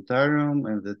armamentarium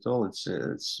and that's all,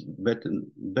 it's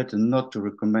better not to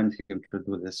recommend him to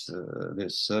do this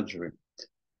surgery.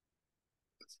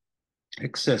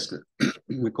 Access.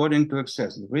 According to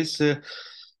access, there is 2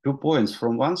 points.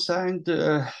 From one side,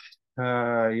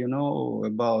 you know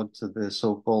about the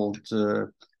so-called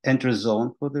entry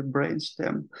zone for the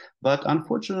brainstem, but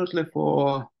unfortunately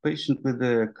for patients with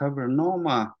the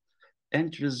cavernoma,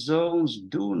 entry zones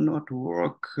do not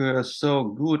work so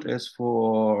good as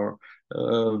for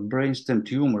brainstem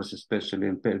tumors, especially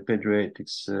in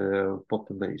pediatrics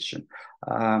population.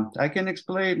 I can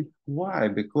explain why,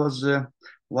 because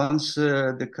once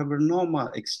the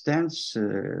cavernoma extends,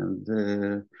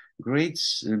 the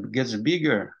grades gets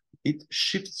bigger, it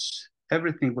shifts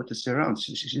everything what is around.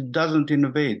 It doesn't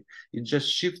innovate. It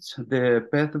just shifts the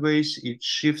pathways, it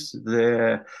shifts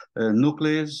the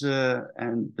nucleus,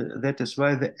 and that is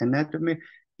why the anatomy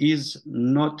is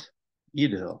not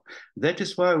ideal. That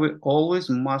is why we always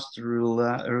must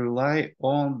rely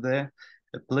on the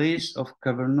place of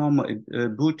cavernoma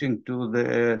booting to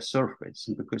the surface,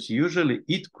 because usually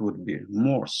it could be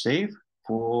more safe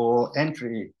for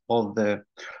entry of the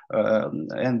of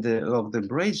the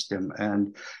brainstem,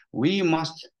 and we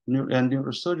must, and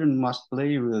neurosurgeon must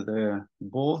play with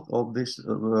both of these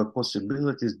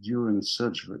possibilities during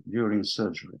surgery.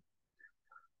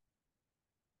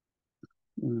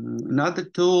 Another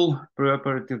tool,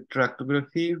 preoperative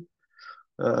tractography.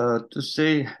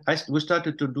 We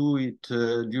started to do it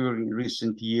during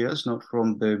recent years, not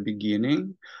from the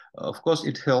beginning. Of course,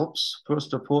 it helps.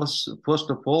 First of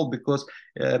all, because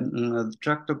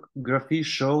tractography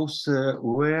shows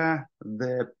where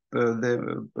the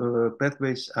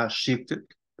pathways are shifted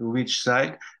to which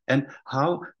side, and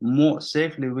how more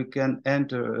safely we can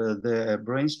enter the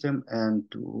brainstem and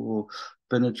to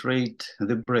penetrate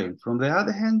the brain. From the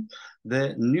other hand,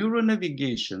 the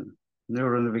neuronavigation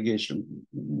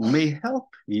may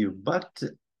help you, but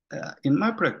in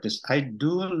my practice, I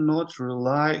do not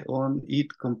rely on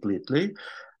it completely.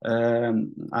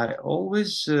 I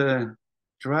always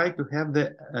try to have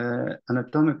the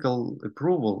anatomical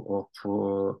approval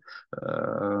of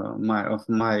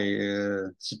my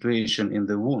situation in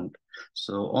the wound.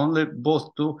 So only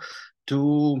both to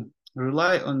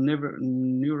rely on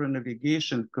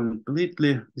neuronavigation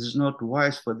completely is not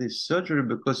wise for this surgery,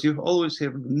 because you always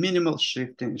have minimal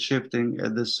shifting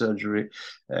at the surgery.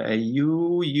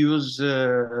 You use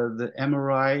the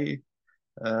MRI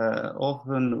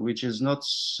often, which is not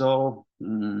so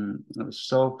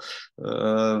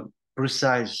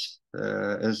precise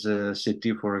as a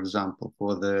CT, for example,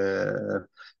 for the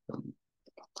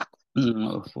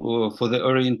for the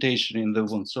orientation in the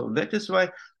wound. So that is why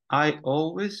I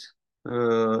always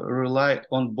rely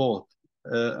on both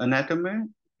anatomy,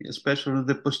 especially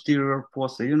the posterior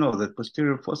fossa. You know that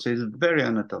posterior fossa is very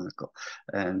anatomical,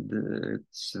 and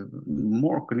it's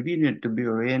more convenient to be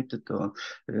oriented on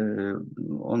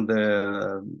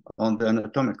the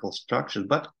anatomical structure.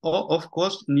 But of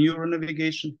course,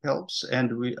 neuronavigation helps,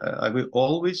 and I will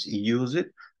always use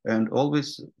it and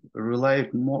always rely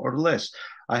more or less.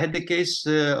 I had the case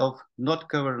of not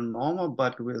cavernoma,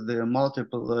 but with the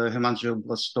multiple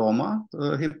hemangioblastoma,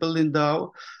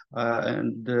 Hippel-Lindau,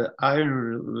 and I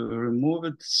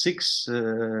removed 6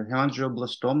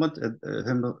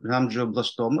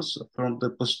 hemangioblastomas from the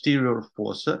posterior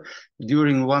fossa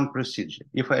during one procedure.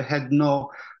 If I had no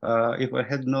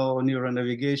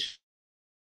neuronavigation,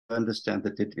 I understand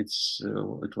that it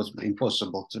was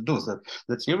impossible to do that.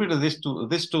 That's really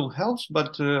this tool helps,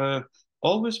 but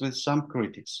always with some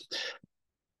critics.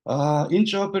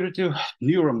 Intraoperative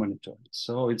neuromonitoring.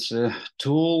 So it's a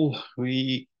tool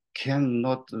we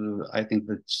cannot, I think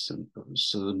that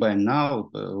so by now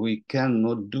we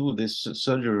cannot do this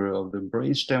surgery of the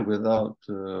brainstem without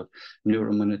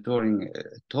neuromonitoring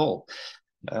at all.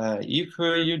 If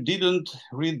you didn't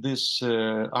read this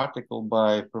article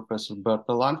by Professor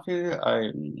Bertalanffy,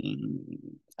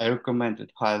 I recommend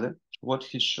it highly. What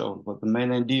he showed, what the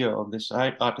main idea of this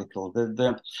article, that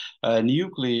the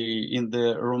nuclei in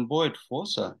the rhomboid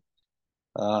fossa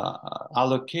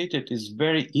allocated is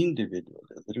very individual.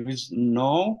 There is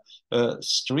no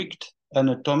strict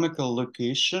anatomical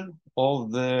location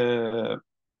of the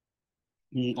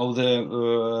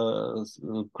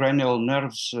cranial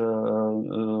nerves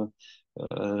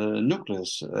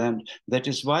nucleus, and that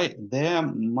is why they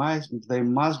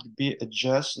must be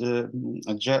adjusted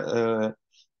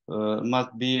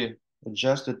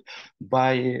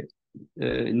by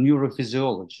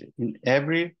neurophysiology in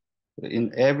every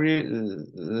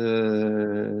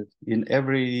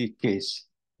case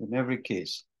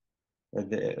at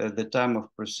the time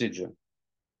of procedure.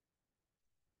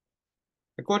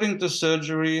 According to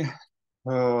surgery,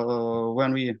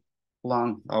 when we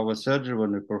plan our surgery,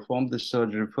 when we perform the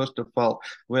surgery, first of all,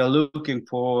 we are looking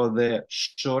for the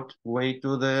short way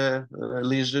to the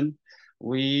lesion.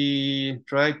 We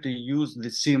try to use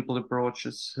the simple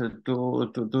approaches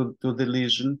to the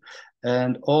lesion,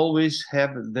 and always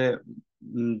have the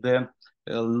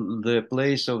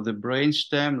place of the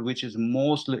brainstem, which is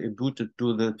mostly abutted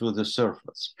to the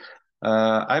surface.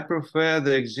 I prefer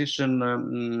the excision.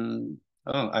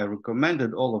 I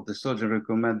recommended, all of the surgeons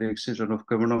recommend the excision of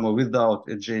cavernoma without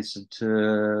adjacent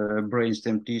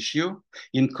brainstem tissue,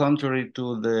 in contrary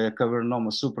to the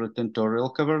cavernoma,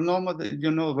 supratentorial cavernoma,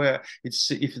 you know, where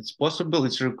if it's possible,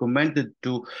 it's recommended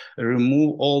to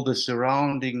remove all the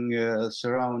surrounding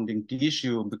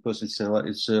tissue, because it's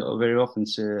very often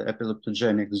it's an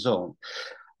epileptogenic zone.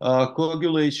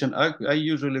 Coagulation, I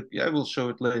will show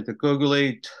it later,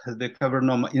 coagulate the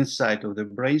cavernoma inside of the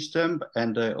brainstem,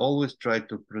 and I always try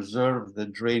to preserve the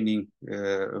draining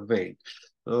vein.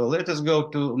 So let us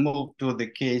move to the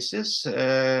cases,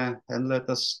 and let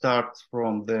us start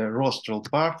from the rostral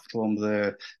part, from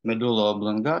the medulla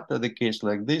oblongata, the case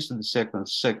like this, the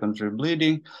secondary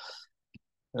bleeding.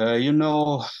 You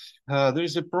know, there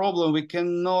is a problem. We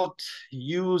cannot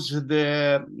use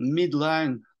the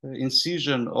midline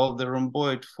incision of the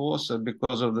rhomboid fossa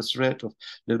because of the threat of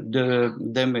the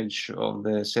damage of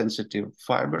the sensitive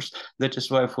fibers. That is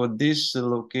why for this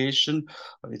location,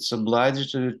 it's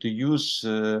obliged to use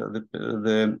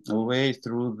the way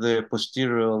through the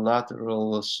posterior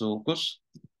lateral sulcus.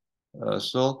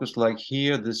 Sulcus, like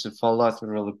here, this is a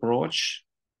lateral approach.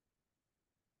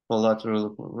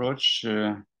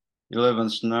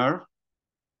 11th nerve.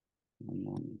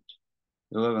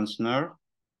 11th nerve.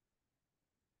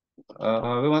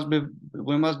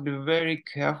 We must be very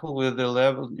careful with the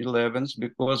 11s,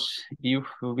 because if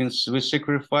we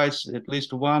sacrifice at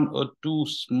least 1 or 2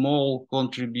 small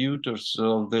contributors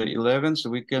of the 11s,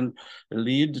 we can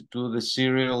lead to the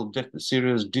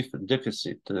serious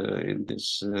deficit in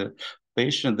this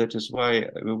patient. That is why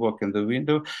we work in the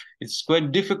window. It's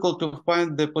quite difficult to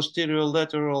find the posterior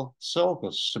lateral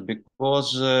sulcus,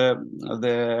 because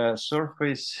the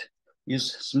surface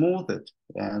is smoothed,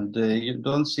 and you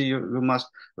don't see. You must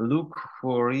look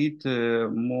for it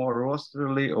more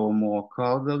rostrally or more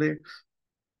caudally.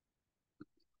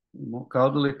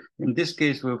 In this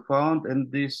case, we found,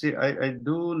 and you see, I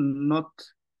do not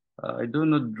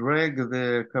drag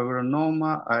the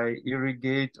cavernoma. I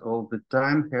irrigate all the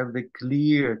time. Have the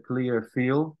clear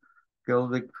field.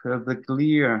 Have the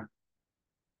clear.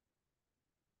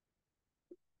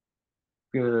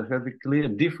 have a clear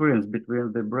difference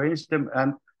between the brainstem,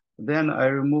 and then I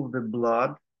remove the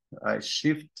blood. I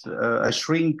shrink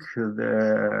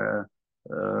the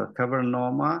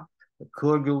cavernoma,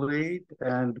 coagulate,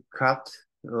 and cut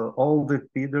all the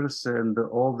feeders and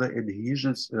all the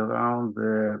adhesions around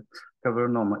the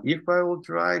cavernoma. If I will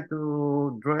try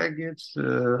to drag it,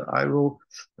 I will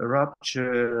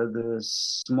rupture the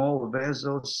small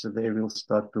vessels. They will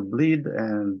start to bleed,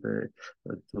 and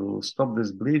to stop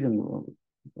this bleeding.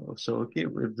 So, okay,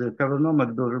 with the cavernoma,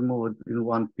 I will remove it in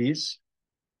one piece.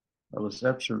 I was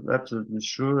absolutely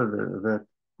sure that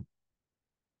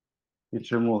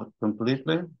it's removed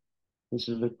completely. This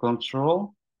is the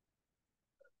control.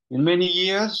 In many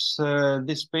years,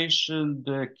 this patient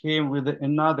came with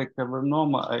another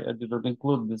cavernoma. I did not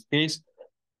include this case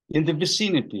in the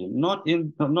vicinity, not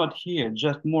here,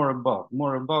 just more above.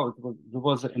 There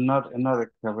was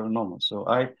another cavernoma. So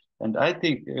I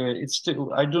think it's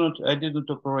still. I didn't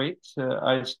operate.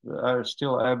 I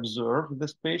still observe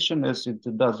this patient as it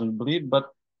doesn't bleed,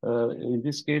 but in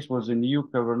this case was a new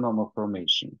cavernoma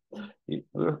formation.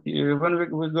 When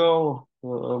we go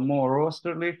more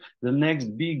rosterly, the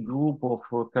next big group of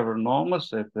cavernomas,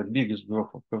 the biggest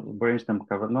group of brainstem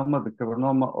cavernoma, the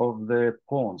cavernoma of the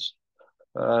pons.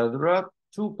 There are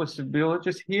two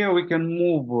possibilities. Here we can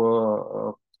move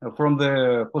from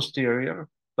the posterior,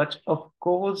 but of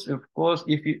course, if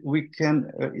we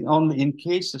can, only in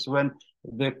cases when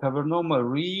the cavernoma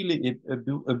really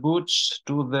abuts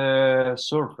to the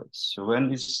surface.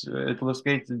 When it was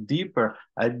located deeper,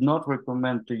 I'd not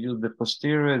recommend to use the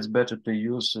posterior. It's better to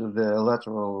use the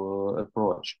lateral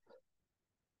approach.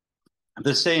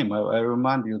 The same, I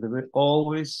remind you that we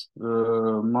always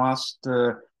must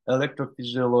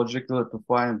electrophysiologically to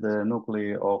find the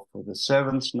nuclei of the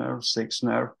 7th nerve, 6th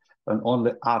nerve, and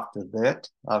only after that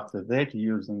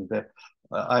using the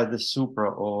either supra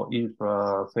or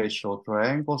infrafacial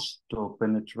triangles to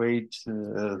penetrate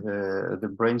the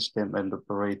brainstem and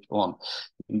operate on.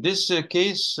 In this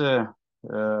case,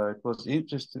 it was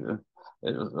interesting.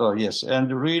 Oh yes,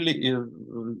 and really,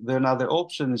 the another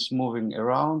option is moving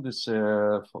around. Is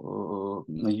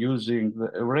using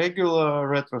the regular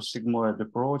retrosigmoid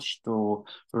approach to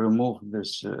remove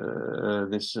this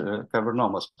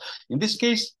cavernomas. In this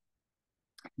case,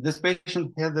 this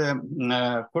patient had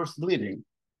a first bleeding,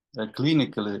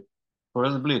 clinically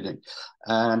first bleeding,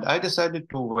 and I decided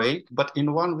to wait. But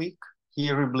in 1 week, he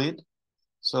rebleed.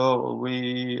 So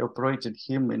we operated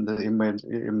him in the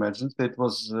emergency. It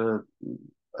was,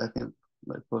 I think,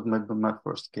 it was maybe my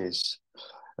first case.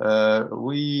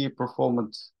 We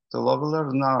performed the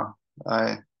lobular. Now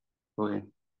I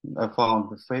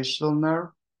found the facial nerve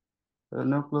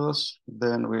nucleus.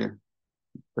 Then we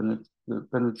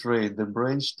penetrate the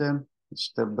brainstem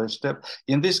step by step.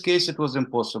 In this case, it was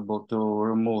impossible to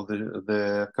remove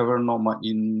the cavernoma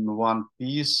in one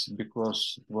piece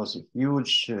because it was a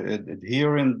huge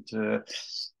adherent,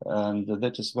 and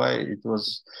that is why it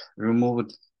was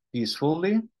removed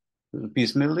piecemeally,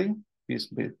 piece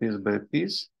by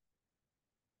piece.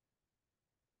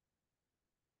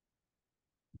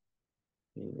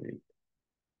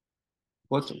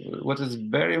 What is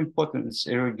very important is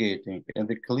irrigating and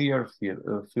the clear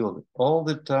field. All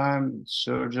the time,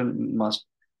 surgeon must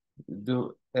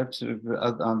do absolutely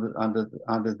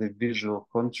under the visual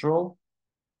control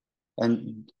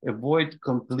and avoid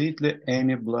completely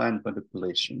any blind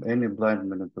manipulations.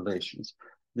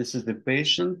 This is the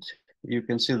patient. You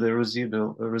can see the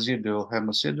residual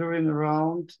hemosiderin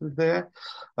around there.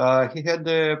 He had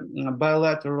a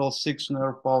bilateral 6th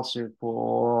nerve palsy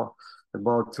for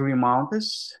about 3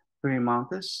 months.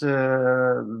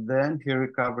 Then he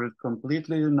recovered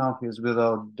completely. Now he's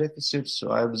without deficits.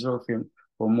 So I observed him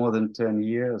for more than 10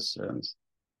 years, and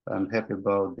I'm happy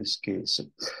about this case.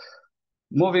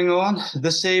 Moving on,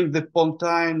 the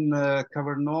pontine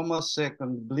cavernoma,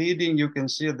 second bleeding. You can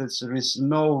see that there is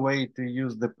no way to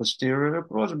use the posterior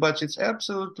approach, but it's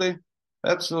absolutely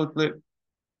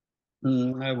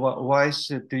wise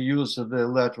to use the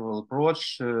lateral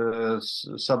approach.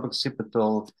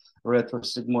 Suboccipital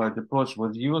retrosigmoid approach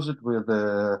was used with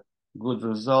a good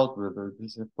result with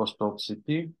this post-op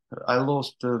CT. I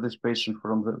lost this patient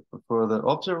from the further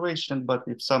observation, but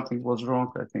if something was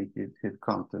wrong, I think he'd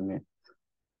come to me.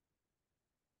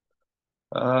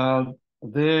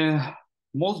 The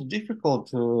most difficult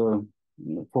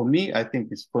for me, I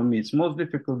think it's most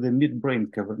difficult the midbrain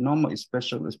cavernoma,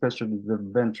 especially the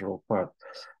ventral part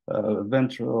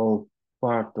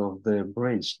of the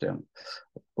brainstem.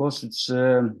 Of course, it's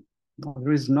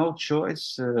there is no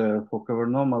choice for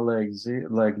cavernoma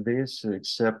like this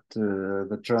except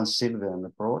the Transilvian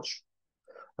approach.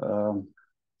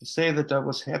 To say that I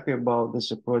was happy about this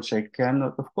approach, I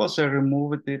cannot. Of course, I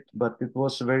removed it, but it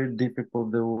was very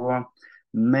difficult. There were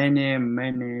many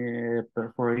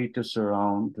perforators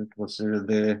around. It was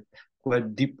the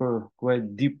quite deep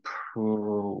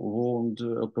wound,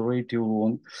 operative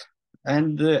wound,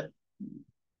 and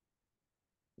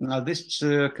this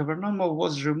cavernoma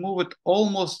was removed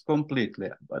almost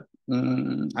completely, but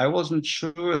I wasn't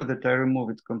sure that I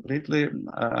removed it completely.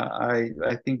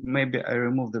 I think maybe I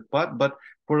removed the part, but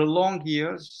for a long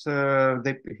years,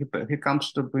 he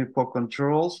comes to me for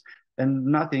controls, and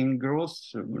nothing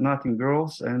grows,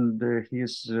 and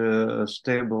he's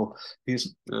stable.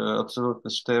 He's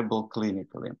absolutely stable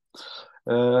clinically.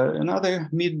 Another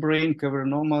midbrain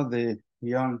cavernoma, the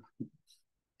young.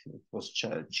 It was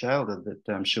child at that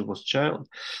time. She was child.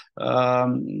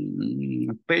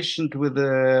 Patient with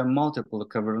multiple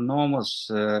cavernomas.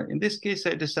 In this case,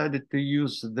 I decided to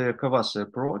use the Kawase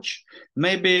approach.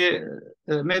 Maybe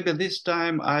this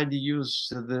time I'd use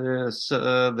the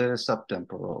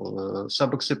subtemporal,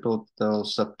 suboccipital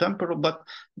subtemporal. But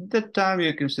at that time,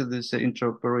 you can see this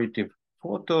intraoperative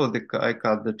photo. I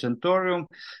cut the tentorium,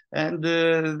 and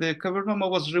the cavernoma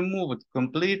was removed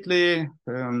completely.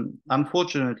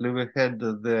 Unfortunately, we had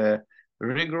the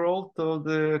regrowth of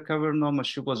the cavernoma.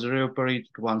 She was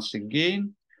reoperated once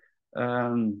again.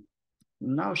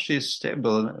 Now she's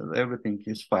stable. Everything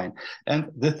is fine.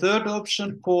 And the third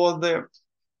option for the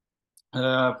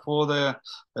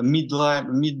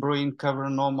midbrain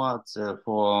cavernoma,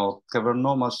 for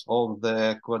cavernomas of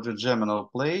the quadrigeminal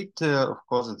plate, of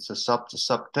course, it's a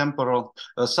subtentorial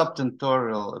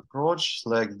approach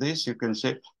like this. You can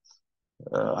see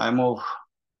I move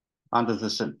under the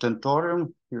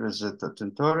tentorium. Here is the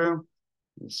tentorium.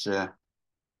 It's a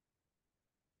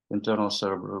internal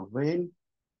cerebral vein.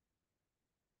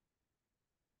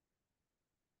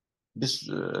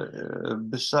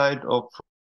 Beside of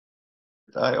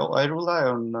I rely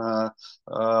on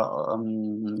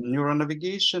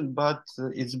neuronavigation, but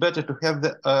it's better to have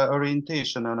the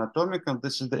orientation anatomic, and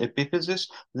this is the epiphysis,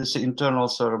 this is internal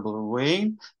cerebral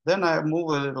vein. Then I move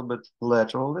a little bit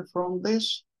laterally from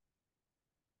this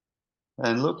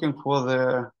and looking for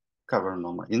the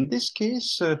cavernoma. In this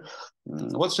case,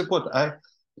 what's important?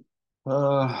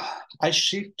 I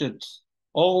shifted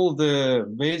all the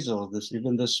vasels,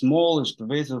 even the smallest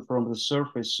vessel from the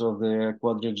surface of the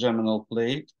quadrigeminal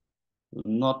plate,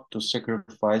 not to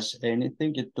sacrifice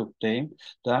anything. It took time.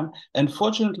 And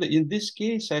fortunately, in this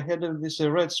case, I had this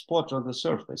red spot on the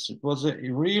surface. It was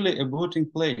really a booting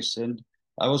place, and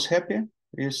I was happy.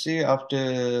 You see,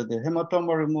 after the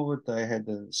hematoma removed, I had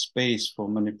a space for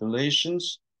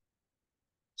manipulations.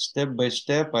 Step by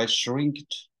step, I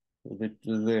shrinked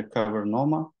the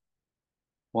cavernoma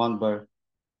one by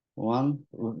one.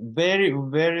 Very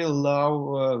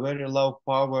low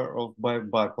power of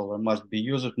bipolar must be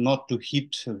used not to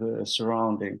hit the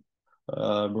surrounding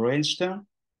brainstem.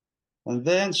 And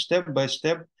then step by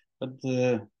step, but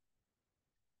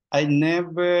I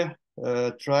never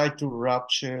try to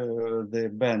rupture the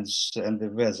bands and the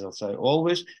vessels. I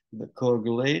always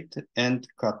coagulate and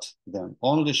cut them.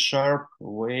 Only sharp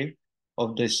way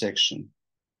of dissection.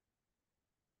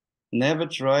 Never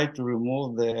try to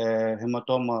remove the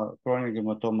hematoma, chronic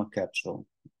hematoma capsule.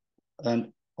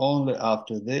 And only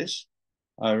after this,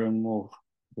 I remove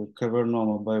the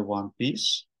cavernoma by one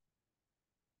piece.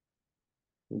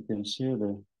 You can see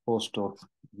the post-op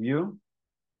view.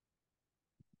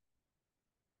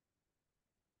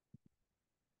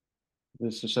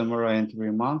 This is MRI in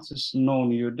 3 months. It's no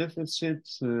new deficit.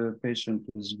 Patient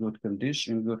is good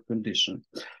condition.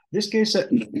 This case,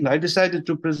 I decided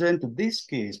to present this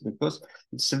case because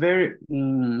it's very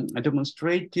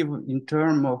demonstrative in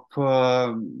terms of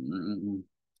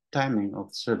timing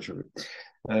of surgery.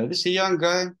 This is a young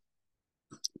guy,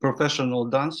 professional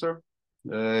dancer.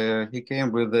 He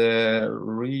came with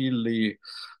really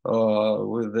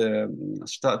with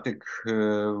static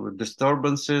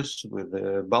disturbances, with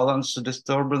balance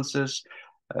disturbances.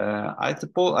 I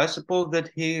suppose that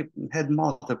he had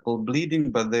multiple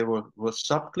bleeding, but they were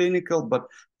subclinical. But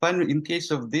finally, in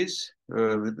case of this,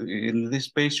 in this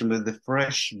patient with the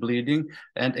fresh bleeding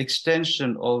and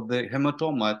extension of the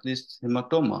hematoma, at least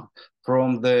hematoma,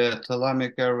 from the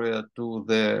thalamic area to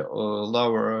the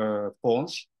lower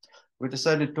pons, we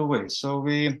decided to wait. So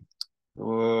we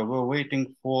were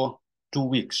waiting for 2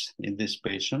 weeks in this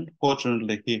patient.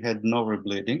 Fortunately, he had no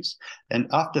rebleedings. And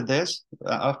after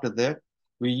that,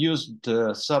 we used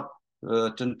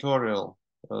subtentorial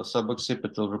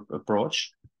suboccipital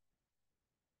approach.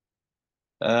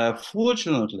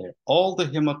 Fortunately, all the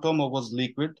hematoma was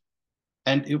liquid,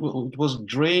 and it was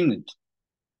drained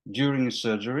during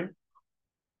surgery.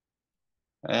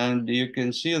 And you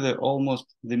can see that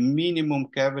almost the minimum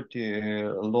cavity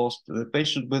lost the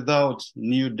patient without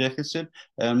new deficit.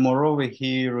 And moreover,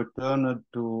 he returned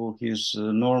to his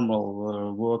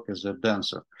normal work as a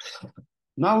dancer.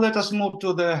 Now let us move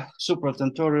to the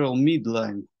supratentorial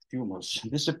midline tumors.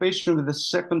 This is a patient with a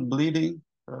second bleeding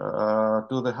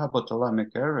to the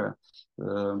hypothalamic area.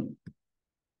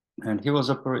 And he was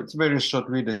operated, it's very short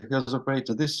video, he was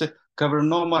operated. This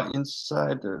cavernoma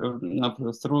inside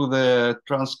through the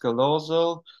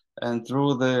transcallosal and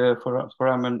through the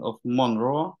foramen of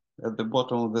Monroe at the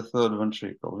bottom of the third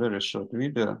ventricle. Very short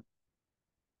video.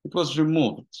 It was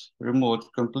removed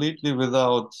completely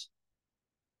without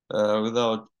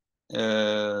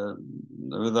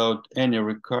any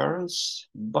recurrence,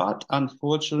 but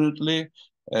unfortunately,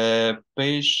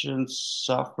 patient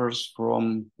suffers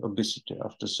from obesity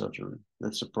after surgery.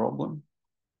 That's a problem.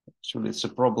 Actually, it's a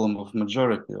problem of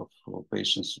majority of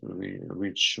patients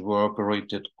which were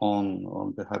operated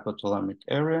on the hypothalamic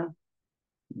area.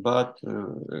 But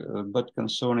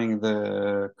concerning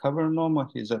the cavernoma,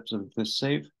 he's absolutely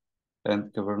safe,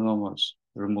 and cavernoma is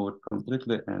removed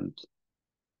completely. And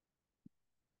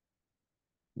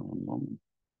one moment.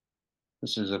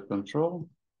 This is a control.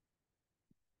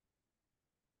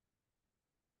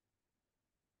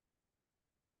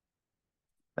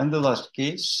 And the last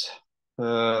case,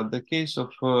 the case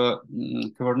of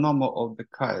cavernoma of the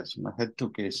chiasm. I had two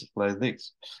cases like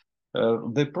this.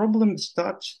 The problem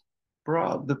starts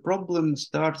from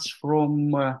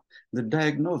the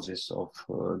diagnosis of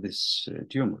this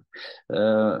tumor.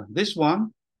 This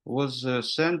one was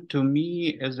sent to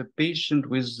me as a patient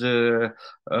with a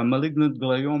malignant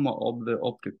glioma of the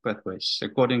optic pathways,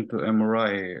 according to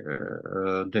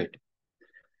MRI data.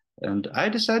 And I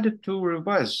decided to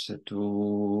revise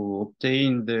to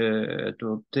obtain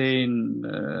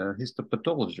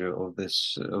histopathology of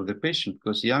the patient,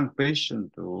 because young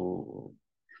patient to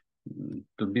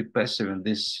be passive in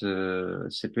this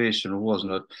situation was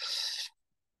not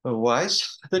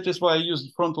wise. That is why I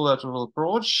used frontolateral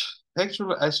approach.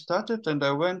 Actually, I started and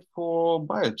I went for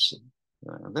biopsy.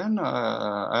 Then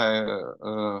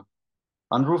I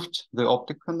unroofed the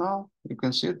optic canal. You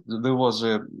can see it. There was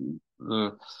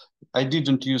I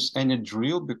didn't use any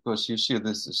drill, because you see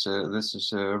this is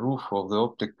a roof of the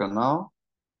optic canal.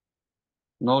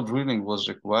 No drilling was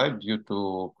required due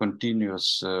to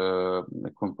continuous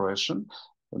compression.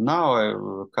 Now I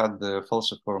cut the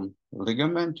falciform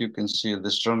ligament. You can see the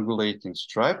strangulating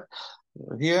stripe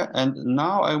here, and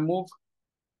now I move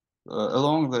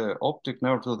along the optic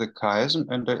nerve to the chiasm,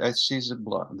 and I see the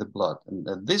blood. And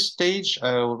at this stage,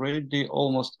 I already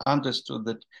almost understood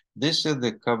that this is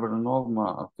the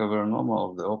cavernoma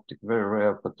of the optic, very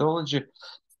rare pathology.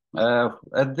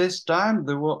 At this time,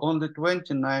 there were only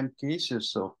 29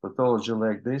 cases of pathology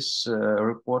like this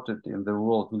reported in the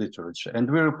world literature, and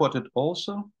we reported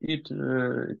also it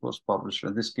was published,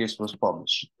 and this case was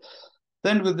published.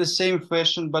 Then with the same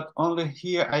fashion, but only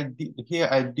here I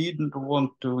didn't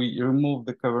want to remove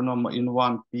the cavernoma in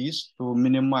one piece to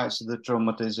minimize the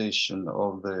traumatization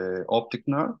of the optic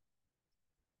nerve.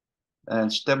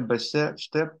 And step by step,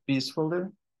 peacefully,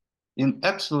 in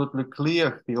absolutely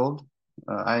clear field,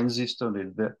 I insist on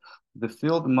it, the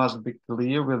field must be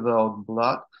clear without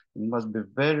blood. It must be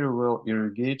very well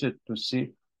irrigated to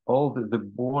see all the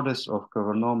borders of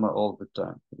cavernoma all the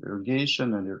time.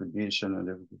 Irrigation and irrigation and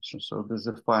irrigation. So this is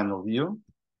the final view.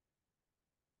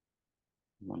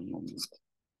 One moment.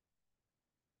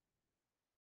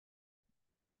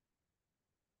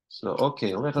 So,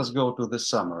 okay, let us go to the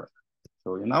summary.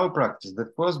 So in our practice,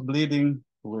 the first bleeding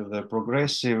with a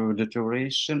progressive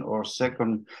deterioration or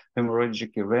second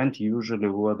hemorrhagic event usually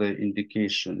were the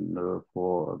indication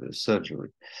for the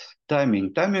surgery.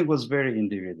 Timing was very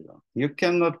individual. You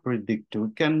cannot predict. We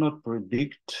cannot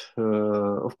predict.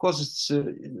 Of course, there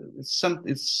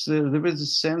is a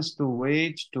sense to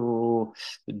wait to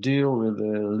deal with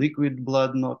the liquid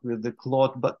blood, not with the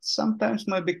clot. But sometimes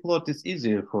maybe clot is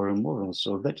easier for removal.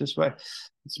 So that is why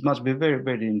it must be very,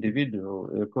 very individual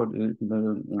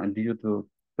due to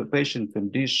the patient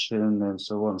condition and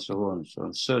so on,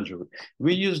 surgery.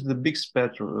 We use the big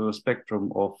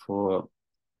spectrum of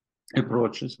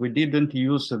approaches. We didn't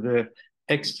use the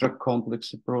extra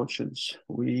complex approaches.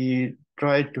 We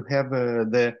tried to have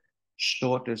the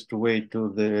shortest way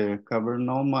to the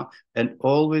cavernoma and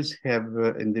always have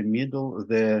in the middle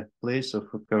the place of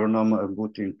cavernoma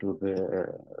abutting to the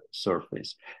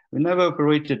surface. We never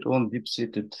operated on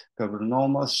deep-seated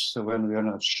cavernomas when we are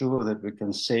not sure that we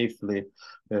can safely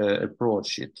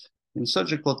approach it. In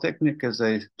surgical technique, as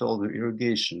I told you,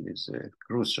 irrigation is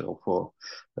crucial for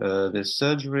the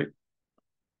surgery.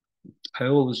 I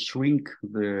always shrink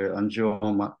the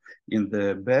angioma in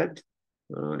the bed,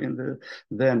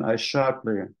 then I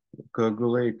sharply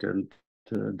coagulate and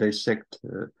dissect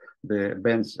the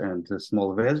bends and the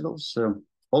small vessels.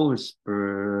 Always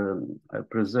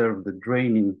preserve the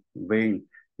draining vein,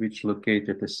 which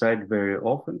located the site very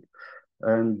often,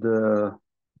 and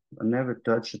never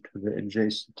touch it with the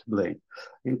adjacent blade.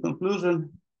 In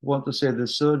conclusion, want to say the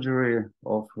surgery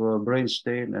of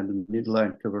brainstem and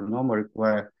midline cavernoma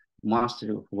require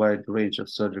mastery of wide range of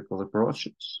surgical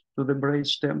approaches to the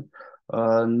brainstem.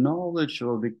 Knowledge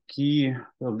of the key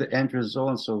of the entry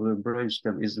zones of the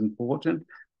brainstem is important,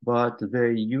 but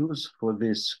their use for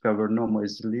this cavernoma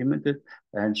is limited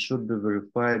and should be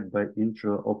verified by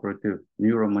intraoperative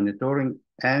neuromonitoring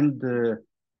and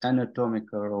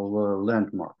anatomical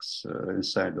landmarks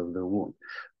inside of the wound.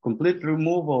 Complete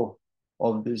removal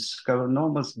of these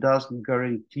cavernomas doesn't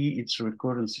guarantee its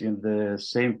recurrence in the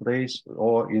same place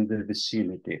or in the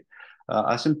vicinity.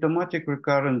 Asymptomatic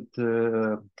recurrent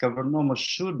cavernomas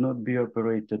should not be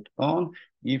operated on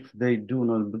if they do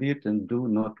not bleed and do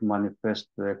not manifest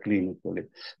clinically.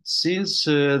 Since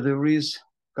there is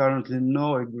currently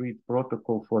no agreed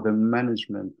protocol for the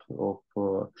management of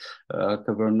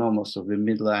cavernomas of the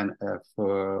midline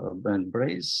and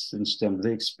brainstem,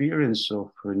 the experience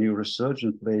of a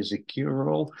neurosurgeon plays a key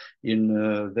role in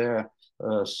their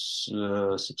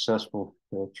successful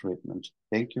treatment.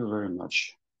 Thank you very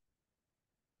much.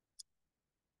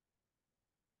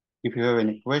 If you have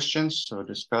any questions or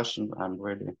discussion, I'm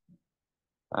ready.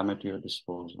 I'm at your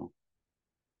disposal.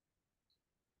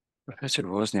 Professor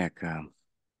Voznyak,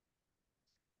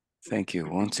 thank you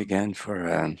once again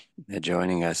for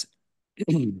joining us,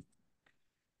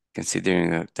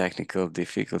 considering the technical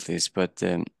difficulties, but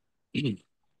I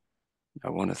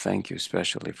want to thank you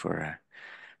especially for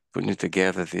putting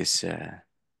together this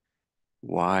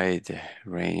wide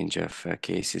range of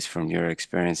cases from your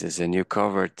experiences, and you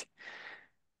covered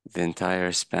the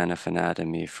entire span of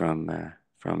anatomy from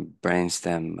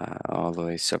brainstem all the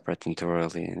way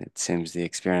supratentorially, and it seems the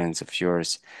experience of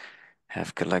yours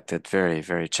have collected very,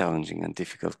 very challenging and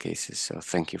difficult cases. So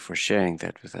thank you for sharing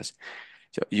that with us.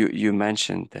 So you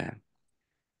mentioned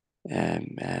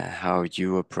how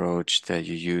you approached,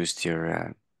 you used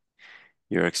your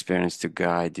experience to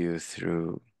guide you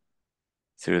through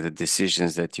the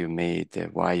decisions that you made,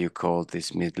 why you called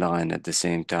this midline at the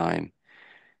same time.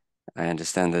 I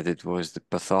understand that it was the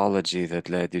pathology that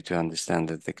led you to understand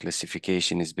that the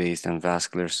classification is based on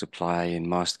vascular supply in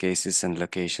most cases and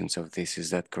locations of this. Is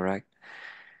that correct?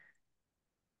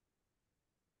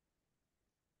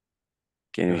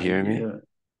 Can you hear me?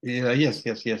 Yeah, yes.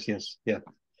 Yeah.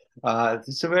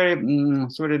 It's a very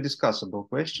discussable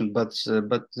question, but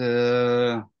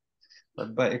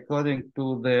by according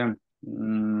to the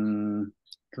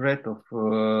threat of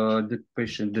the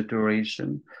patient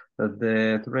deterioration,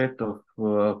 the threat of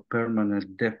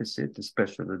permanent deficit,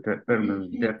 especially the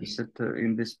permanent deficit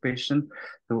in this patient,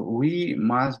 so we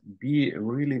must be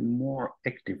really more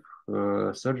active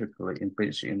surgically in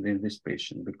this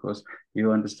patient, because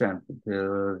you understand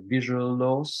the visual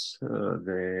loss,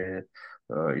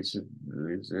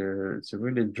 it's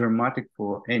really dramatic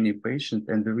for any patient,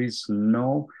 and there is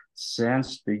no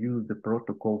sense to use the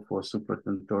protocol for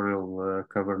supratentorial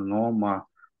cavernoma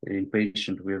in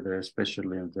patient with,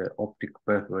 especially in the optic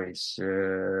pathways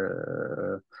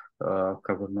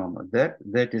cavernoma.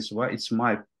 That is why it's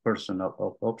my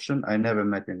personal option. I never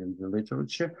met it in the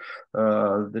literature.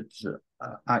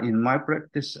 In my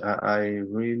practice, I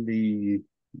really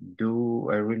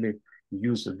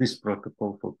use this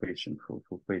protocol for patient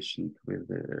with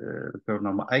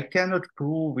cavernoma. I cannot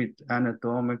prove it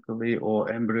anatomically or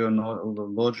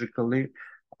embryologically.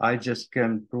 I just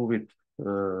can prove it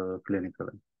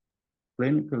clinically.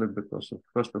 Because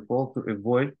first of all, to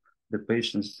avoid the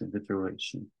patient's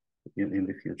deterioration in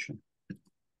the future.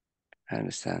 I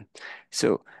understand.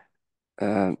 So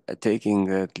taking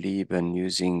that leap and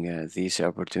using this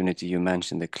opportunity, you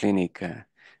mentioned the clinic,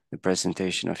 the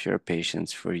presentation of your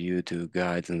patients for you to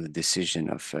guide on the decision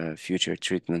of future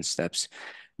treatment steps.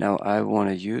 Now, I want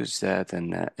to use that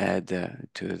and add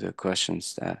to the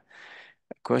questions. A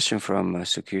question from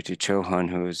Sukriti Chauhan,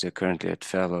 who is currently a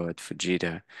fellow at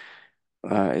Fujita,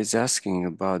 is asking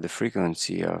about the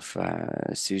frequency of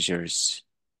seizures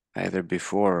either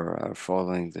before or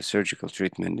following the surgical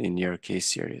treatment in your case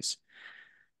series.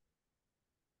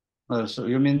 So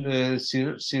you mean the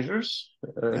seizures?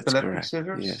 epileptic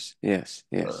seizures? Yes, yes,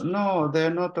 yes. No,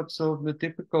 they're not absolutely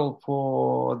typical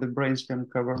for the brainstem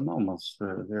cavernomas.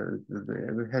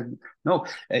 We had no.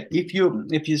 If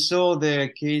you saw the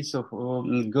case of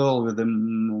girl with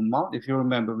the if you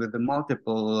remember with the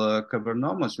multiple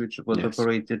cavernomas, which was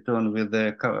operated on with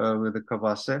the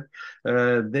Kawase,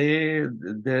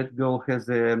 that girl has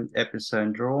the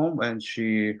episyndrome and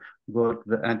she got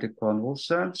the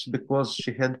anticonvulsants because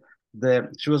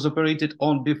she was operated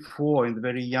on before in the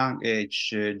very young age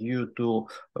due to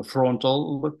a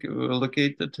frontal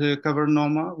located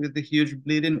cavernoma with the huge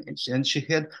bleeding, and she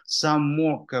had some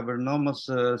more cavernomas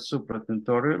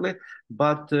supratentorially,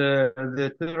 but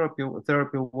the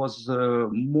therapy was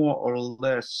more or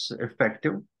less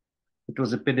effective. It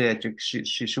was a pediatric.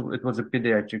 It was a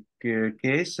pediatric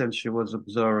case, and she was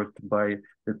observed by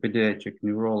the pediatric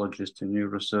neurologist and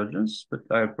neurosurgeons. But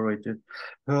I operated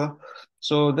her,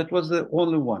 so that was the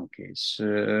only one case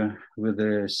with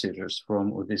the seizures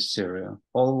from this area.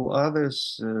 All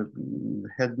others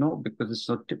had no, because it's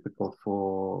not typical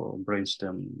for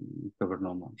brainstem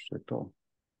cavernomas at all.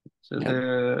 So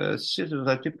the seizures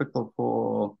are typical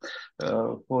for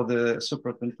the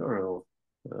supratentorial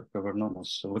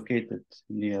cavernomas located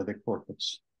near the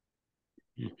cortex.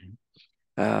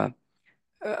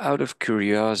 Out of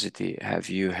curiosity, have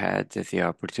you had the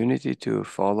opportunity to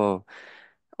follow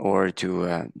or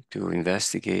to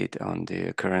investigate on the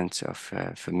occurrence of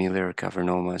familiar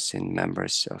cavernomas in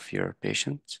members of your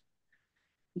patients?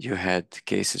 You had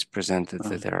cases presented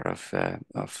that are of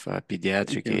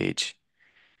pediatric age.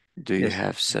 Do you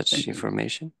have such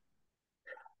information?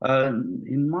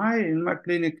 In my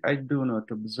clinic, I do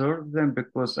not observe them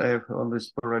because I have only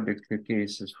sporadic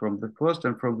cases from the first,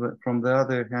 and from the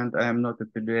other hand, I am not a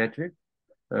pediatric.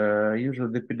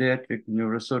 Usually, the pediatric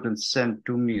neurosurgeons send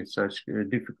to me such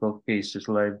difficult cases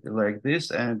like this,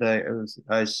 and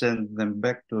I send them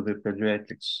back to the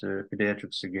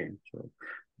pediatrics again.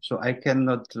 So I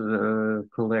cannot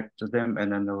collect them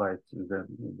and analyze them,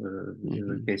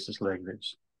 the cases like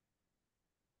this.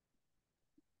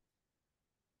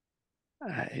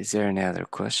 Is there any other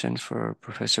question for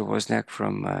Professor Voznyak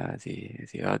from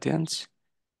the audience?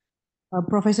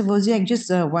 Professor Voznyak,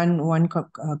 just one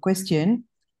question.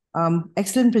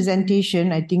 Excellent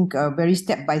presentation, I think very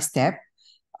step-by-step,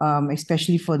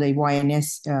 especially for the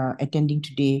YNS attending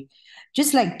today.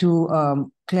 Just like to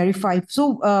clarify,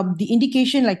 so the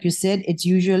indication, like you said, it's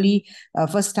usually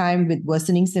first time with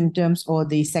worsening symptoms or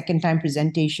the second time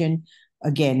presentation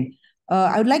again.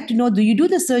 I would like to know, do you do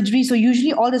the surgery? So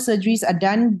usually all the surgeries are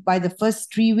done by the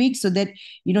first 3 weeks so that,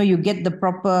 you get the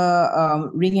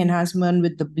proper ring enhancement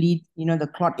with the bleed, the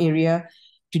clot area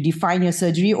to define your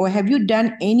surgery, or have you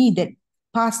done any that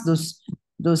past those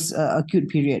acute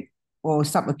period or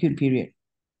subacute period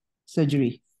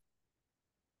surgery?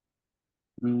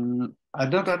 I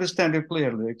don't understand it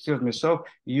clearly. Excuse me. So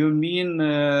you mean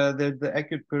that the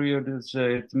acute period is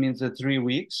it means 3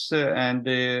 weeks, and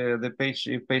the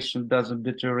patient doesn't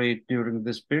deteriorate during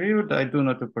this period? I do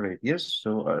not operate. Yes.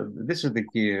 So this is the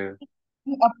key.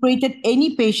 You operated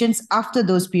any patients after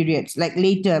those periods, like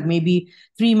later, maybe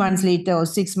 3 months later or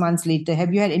 6 months later?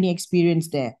 Have you had any experience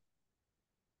there?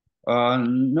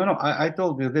 No, I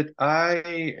told you that I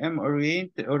am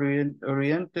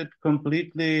oriented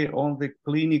completely on the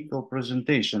clinical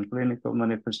presentation, clinical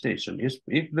manifestation. If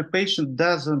the patient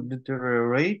doesn't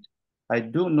deteriorate, I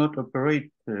do not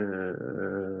operate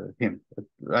him.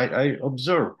 I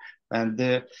observe, and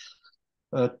the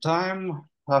time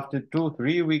after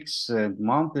 2-3 weeks and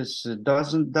months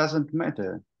doesn't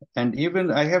matter. And even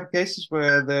I have cases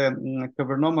where the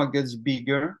cavernoma gets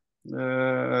bigger,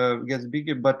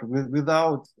 but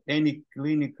without any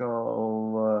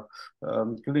clinical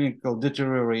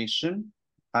deterioration.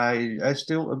 I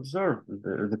still observe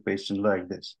the patient like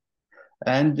this.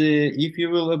 And if you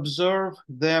will observe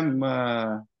them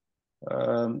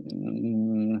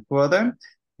further,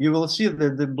 you will see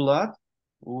that the blood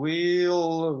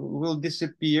will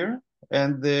disappear,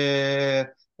 and the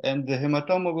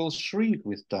hematoma will shrink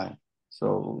with time.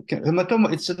 So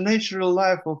hematoma, it's a natural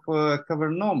life of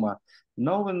cavernoma.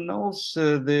 No one knows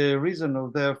the reason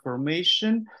of their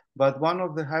formation, but one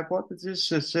of the hypotheses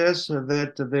says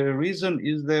that the reason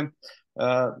is the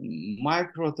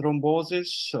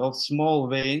microthrombosis of small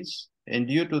veins. And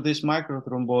due to this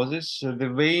microthrombosis, the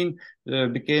vein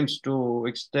becomes to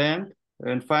extend,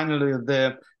 and finally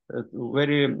the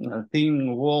very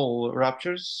thin wall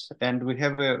ruptures, and we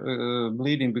have a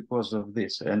bleeding because of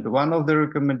this. And one of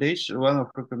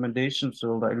recommendations,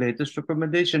 so the latest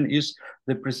recommendation is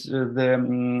the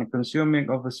consuming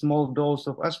of a small dose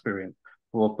of aspirin.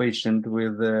 for patient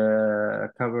with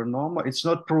cavernoma. It's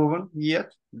not proven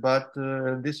yet, but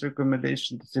this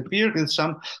recommendation disappeared, and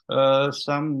some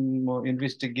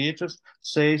investigators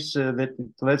says that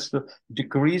it leads to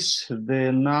decrease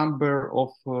the number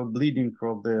of bleeding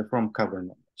from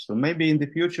cavernoma. So maybe in the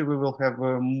future we will have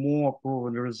more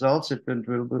proven results.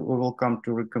 We will come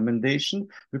to recommendation,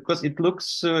 because it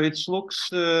looks wise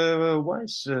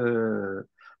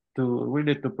to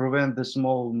really to prevent the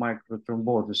small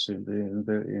microthrombosis in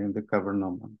the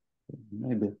cavernoma.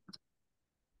 Maybe.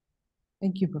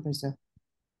 Thank you, Professor.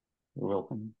 You're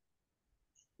welcome.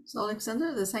 So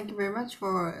Oleksandr, thank you very much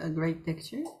for a great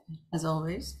lecture, as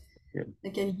always. Yeah. I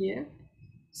can hear.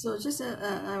 So just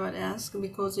I would ask,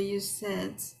 because you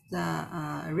said the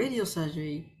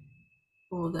radiosurgery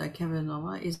for the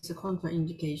cavernoma is a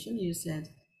contraindication, you said.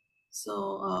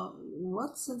 So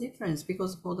what's the difference?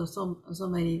 Because for the so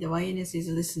many, the YNS is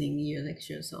listening in your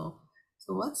lecture. So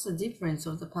what's the difference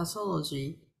of the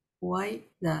pathology? Why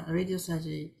the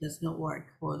radiosurgery does not work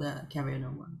for the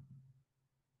cavernoma?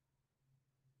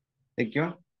 Thank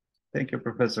you. Thank you,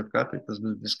 Professor Kat. It was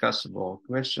a discussable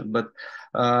question, but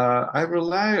I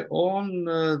rely on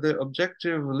the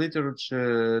objective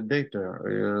literature data.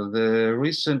 The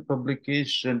recent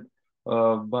publication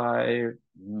by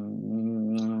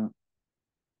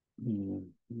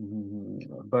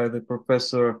the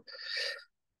Professor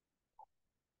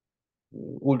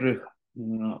Ulrich,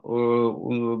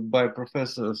 by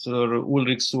Professor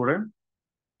Ulrich Surer.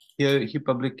 He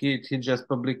just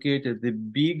published the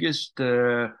biggest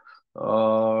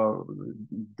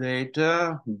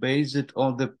data based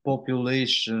on the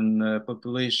population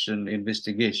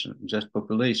investigation, just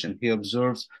population. He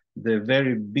observes the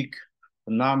very big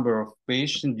number of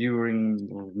patients during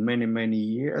many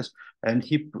years, and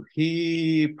he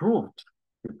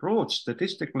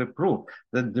statistically proved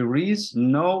that there is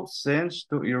no sense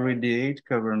to irradiate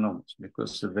cavernomas,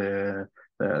 because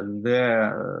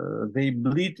they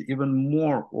bleed even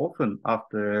more often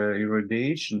after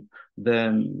irradiation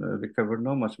than the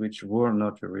cavernomas which were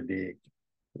not irradiated.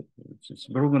 It's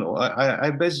proven. I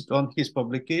based it on his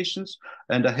publications,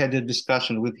 and I had a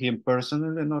discussion with him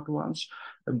personally, not once,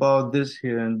 about this,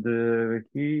 and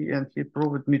he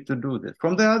proved me to do that.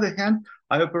 From the other hand,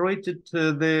 I operated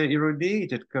the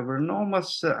irradiated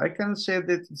cavernomas. I can say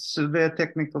that they're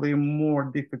technically more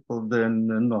difficult than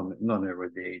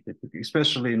non-irradiated,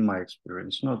 especially in my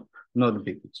experience, not a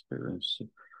big experience.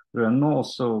 There are no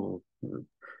so.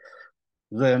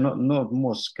 They're not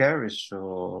more scary,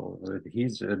 so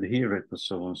he's adherent to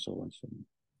so on. So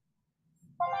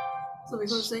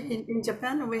because in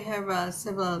Japan we have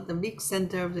several the big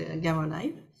center of the gamma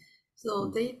knife,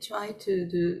 so they try to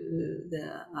do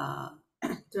the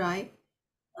try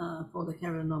for the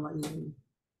cavernoma even.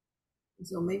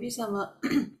 So maybe some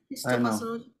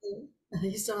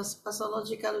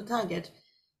histopathological target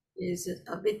is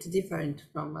a bit different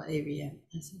from AVM.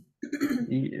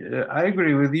 I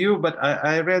agree with you, but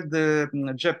I read the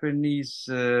Japanese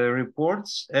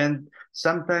reports, and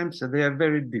sometimes they are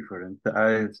very different.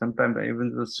 Sometimes I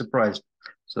even was surprised.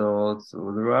 So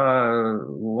there are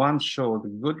one showed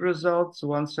good results,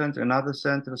 one center, another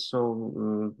center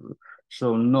so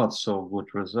not so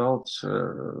good results.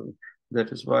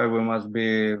 That is why we must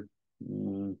be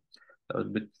a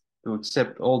bit to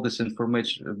accept all this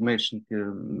information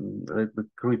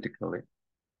critically.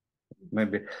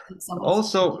 Maybe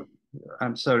also,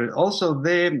 I'm sorry. Also,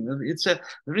 there is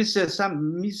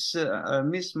some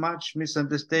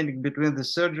misunderstanding between the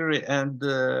surgery and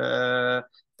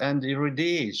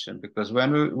irradiation, because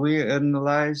when we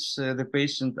analyze the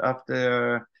patient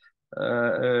after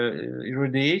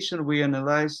irradiation, we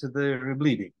analyze the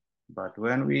rebleeding. But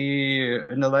when we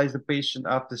analyze the patient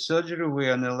after surgery, we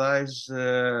analyze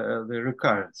the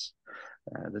recurrence.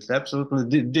 There's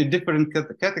absolutely different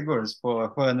categories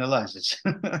for analysis.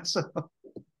 So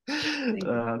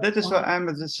that is why I'm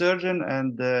as a surgeon,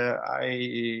 and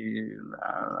I'm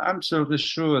absolutely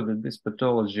sure that this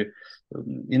pathology,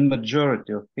 in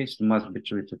majority of cases, must be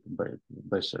treated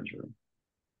by surgery.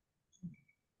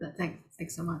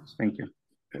 Thanks so much. Thank you.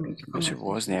 Mr.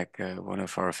 Voznyak, one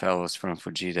of our fellows from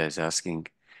Fujita, is asking,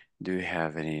 do you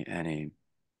have any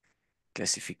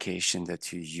classification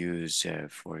that you use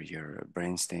for your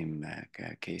brainstem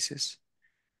cases?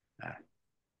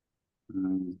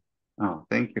 Oh,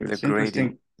 thank you. The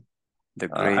grading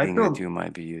that you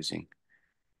might be using.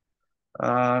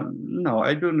 No,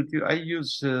 I don't. I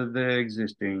use the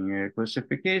existing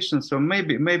classification. So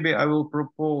maybe I will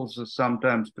propose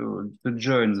sometimes to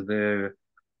join the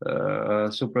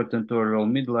supratentorial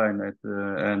midline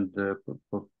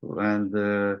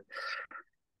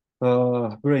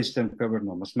brainstem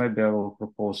cavernomas. Maybe I will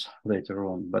propose later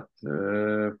on. But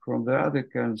from the other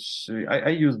kinds, I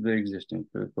use the existing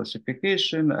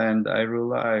classification, and I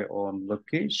rely on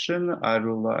location. I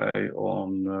rely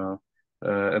on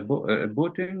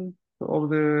booting of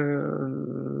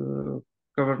the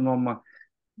cavernoma.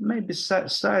 Maybe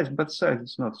size, but size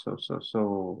is not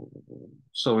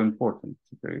so important.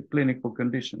 The clinical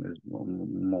condition is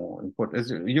more important. As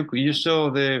you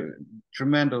saw the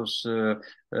tremendous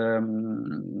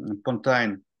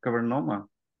pontine cavernoma,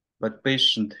 but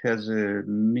patient has a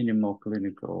minimal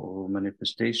clinical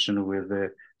manifestation with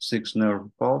a sixth nerve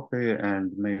palsy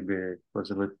and maybe was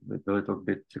a little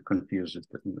bit confused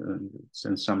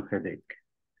and some headache.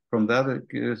 From the other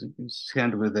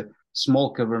hand, with a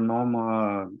small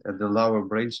cavernoma at the lower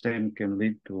brainstem can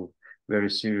lead to very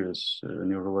serious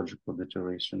neurological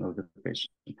deterioration of the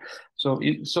patient. So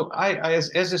I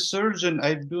as a surgeon,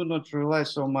 I do not rely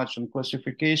so much on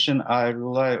classification. I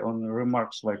rely on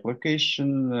remarks like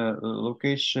location,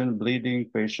 bleeding,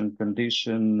 patient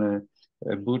condition,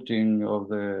 booting of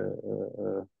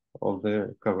the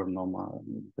cavernoma.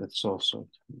 That's also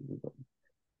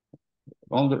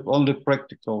only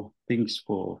practical things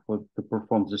for to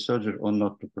perform the surgery or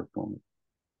not to perform it.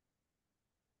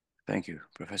 Thank you,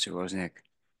 Professor Voznyak.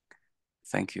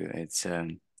 Thank you. It's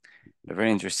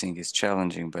very interesting. It's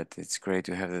challenging, but it's great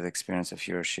to have that experience of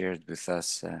yours shared with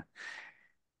us,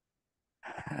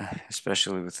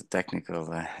 especially with the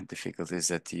technical difficulties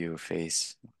that you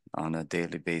face on a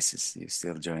daily basis. You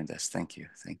still joined us. Thank you.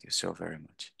 Thank you so very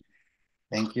much.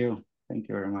 Thank you. Thank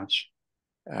you very much.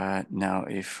 Now,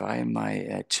 if I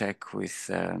might check with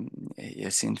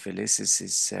Yasin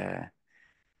Felicis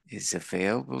is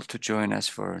available to join us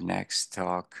for next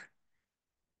talk.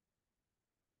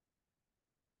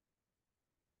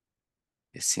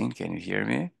 Yasin, can you hear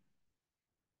me?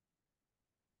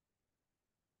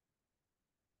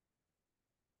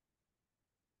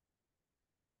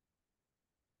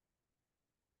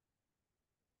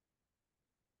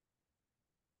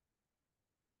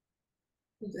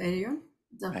 Area,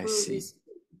 who is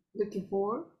looking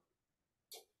for?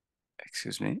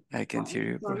 Excuse me, I can't hear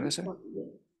you, Professor.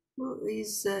 Who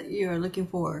is you are looking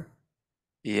for?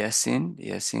 Yasin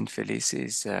Felicis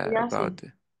is about,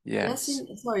 yes.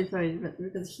 Yasin, sorry, but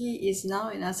because he is now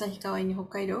in Asahikawa in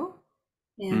Hokkaido,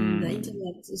 and the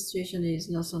internet situation is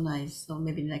not so nice, so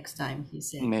maybe next time, he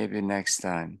said. Maybe next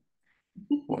time.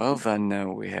 Well,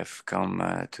 then we have come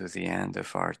to the end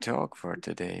of our talk for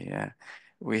today.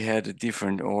 We had a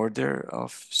different order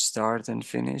of start and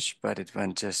finish, but it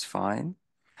went just fine.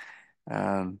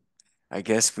 I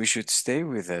guess we should stay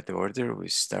with that order. We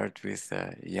start with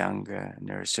a young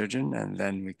neurosurgeon, and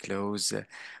then we close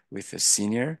with a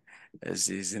senior, as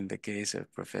is in the case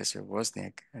of Professor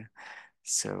Voznyak.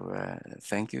 So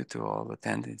thank you to all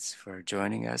attendees for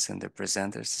joining us, and the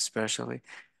presenters especially,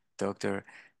 Dr.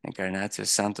 Encarnacion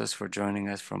Santos for joining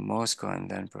us from Moscow, and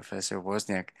then Professor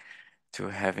Voznyak to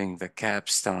having the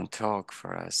capstone talk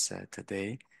for us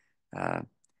today.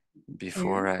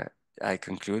 Before I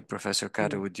conclude, Professor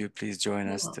Kato, would you please join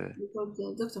us to...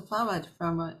 Dr. Fawad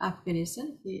from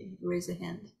Afghanistan, he raised a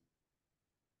hand.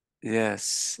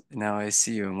 Yes, now I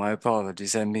see you. My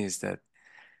apologies, I missed that.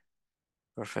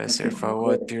 Professor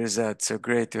Fawad Pirzad, so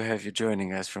great to have you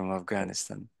joining us from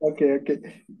Afghanistan. Okay.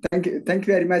 Thank you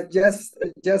very much. Just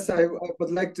I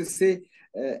would like to say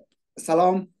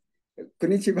salam,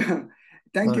 konnichiwa.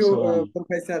 Thank you,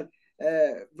 Professor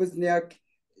Voznyak.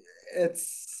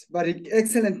 It's very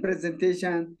excellent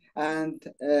presentation, and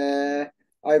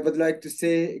I would like to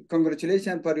say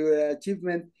congratulations for your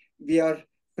achievement. We are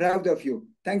proud of you.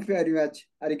 Thank you very much.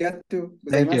 Arigato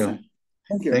gozaimasu.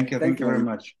 Thank you. Thank you very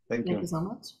much. Thank you so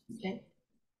much. Okay.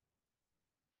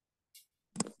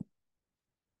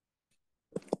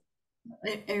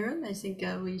 Aaron, I think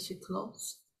we should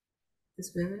close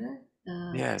this webinar.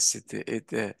 Yes,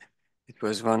 it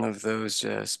was one of those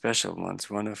special ones,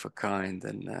 one of a kind,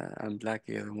 and I'm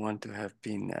lucky I want to have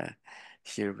been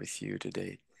here with you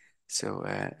today. So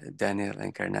Daniel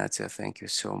Encarnacion, thank you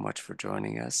so much for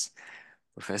joining us.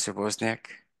 Professor Voznyak,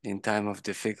 in time of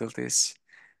difficulties,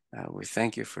 we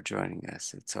thank you for joining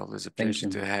us. It's always a pleasure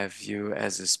to have you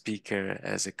as a speaker,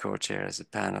 as a co-chair, as a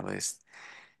panelist.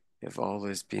 You've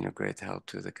always been a great help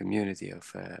to the community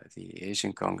of the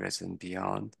Asian Congress and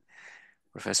beyond.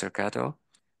 Professor Kato,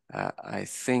 I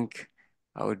think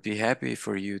I would be happy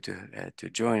for you to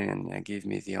join and give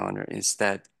me the honor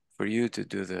instead for you to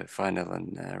do the final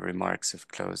remarks of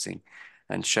closing.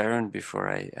 And Sharon, before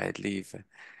I leave,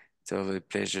 it's always a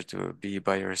pleasure to be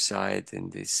by your side in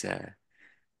these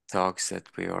talks that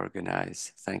we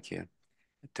organize. Thank you.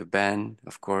 To Ben,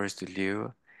 of course, to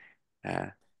Liu,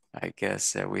 I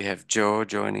guess we have Joe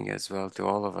joining as well, to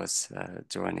all of us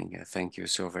joining. Thank you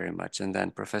so very much. And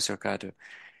then Professor Kato,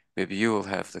 maybe you will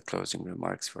have the closing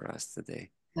remarks for us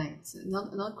today. Thanks.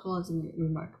 Not closing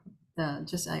remark.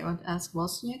 Just I want to ask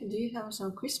Voznyak, do you have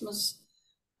some Christmas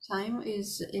time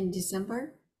is in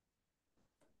December?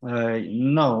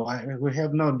 No, we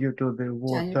have not, due to the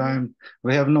war time.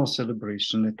 We have no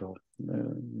celebration at all.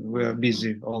 We are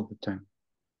busy all the time.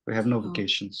 We have no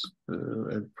vacations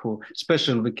for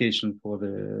special vacation for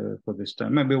this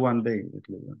time. Maybe one day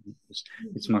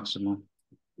it's maximum.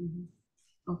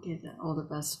 Okay, all the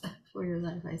best for your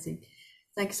life, I think.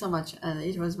 Thanks so much.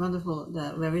 It was wonderful,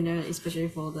 the webinar, especially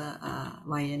for the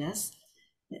YNS.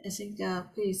 I think,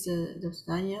 please, Dr.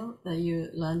 Daniel, you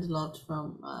learned a lot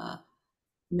from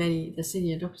many the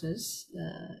senior doctors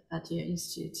at your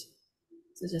institute.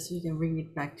 So just you can bring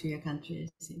it back to your country,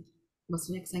 I think.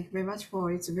 Voznyak, thank you very much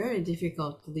for it's a very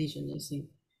difficult lesion, I think.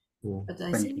 Yeah. But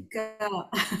I think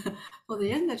for the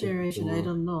younger generation, I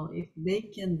don't know if they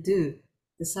can do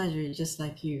the surgery just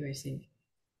like you, I think.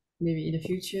 Maybe in the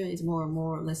future it's more and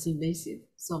more less invasive.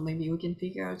 So maybe we can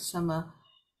figure out some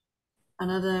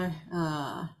another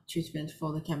treatment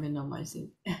for the cavernomas, I think.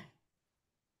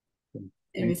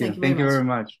 Anyway, thank you very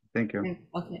much. Thank you.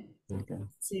 Okay.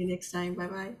 See you next time.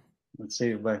 Bye-bye. Let's see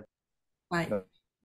you. Bye. Bye.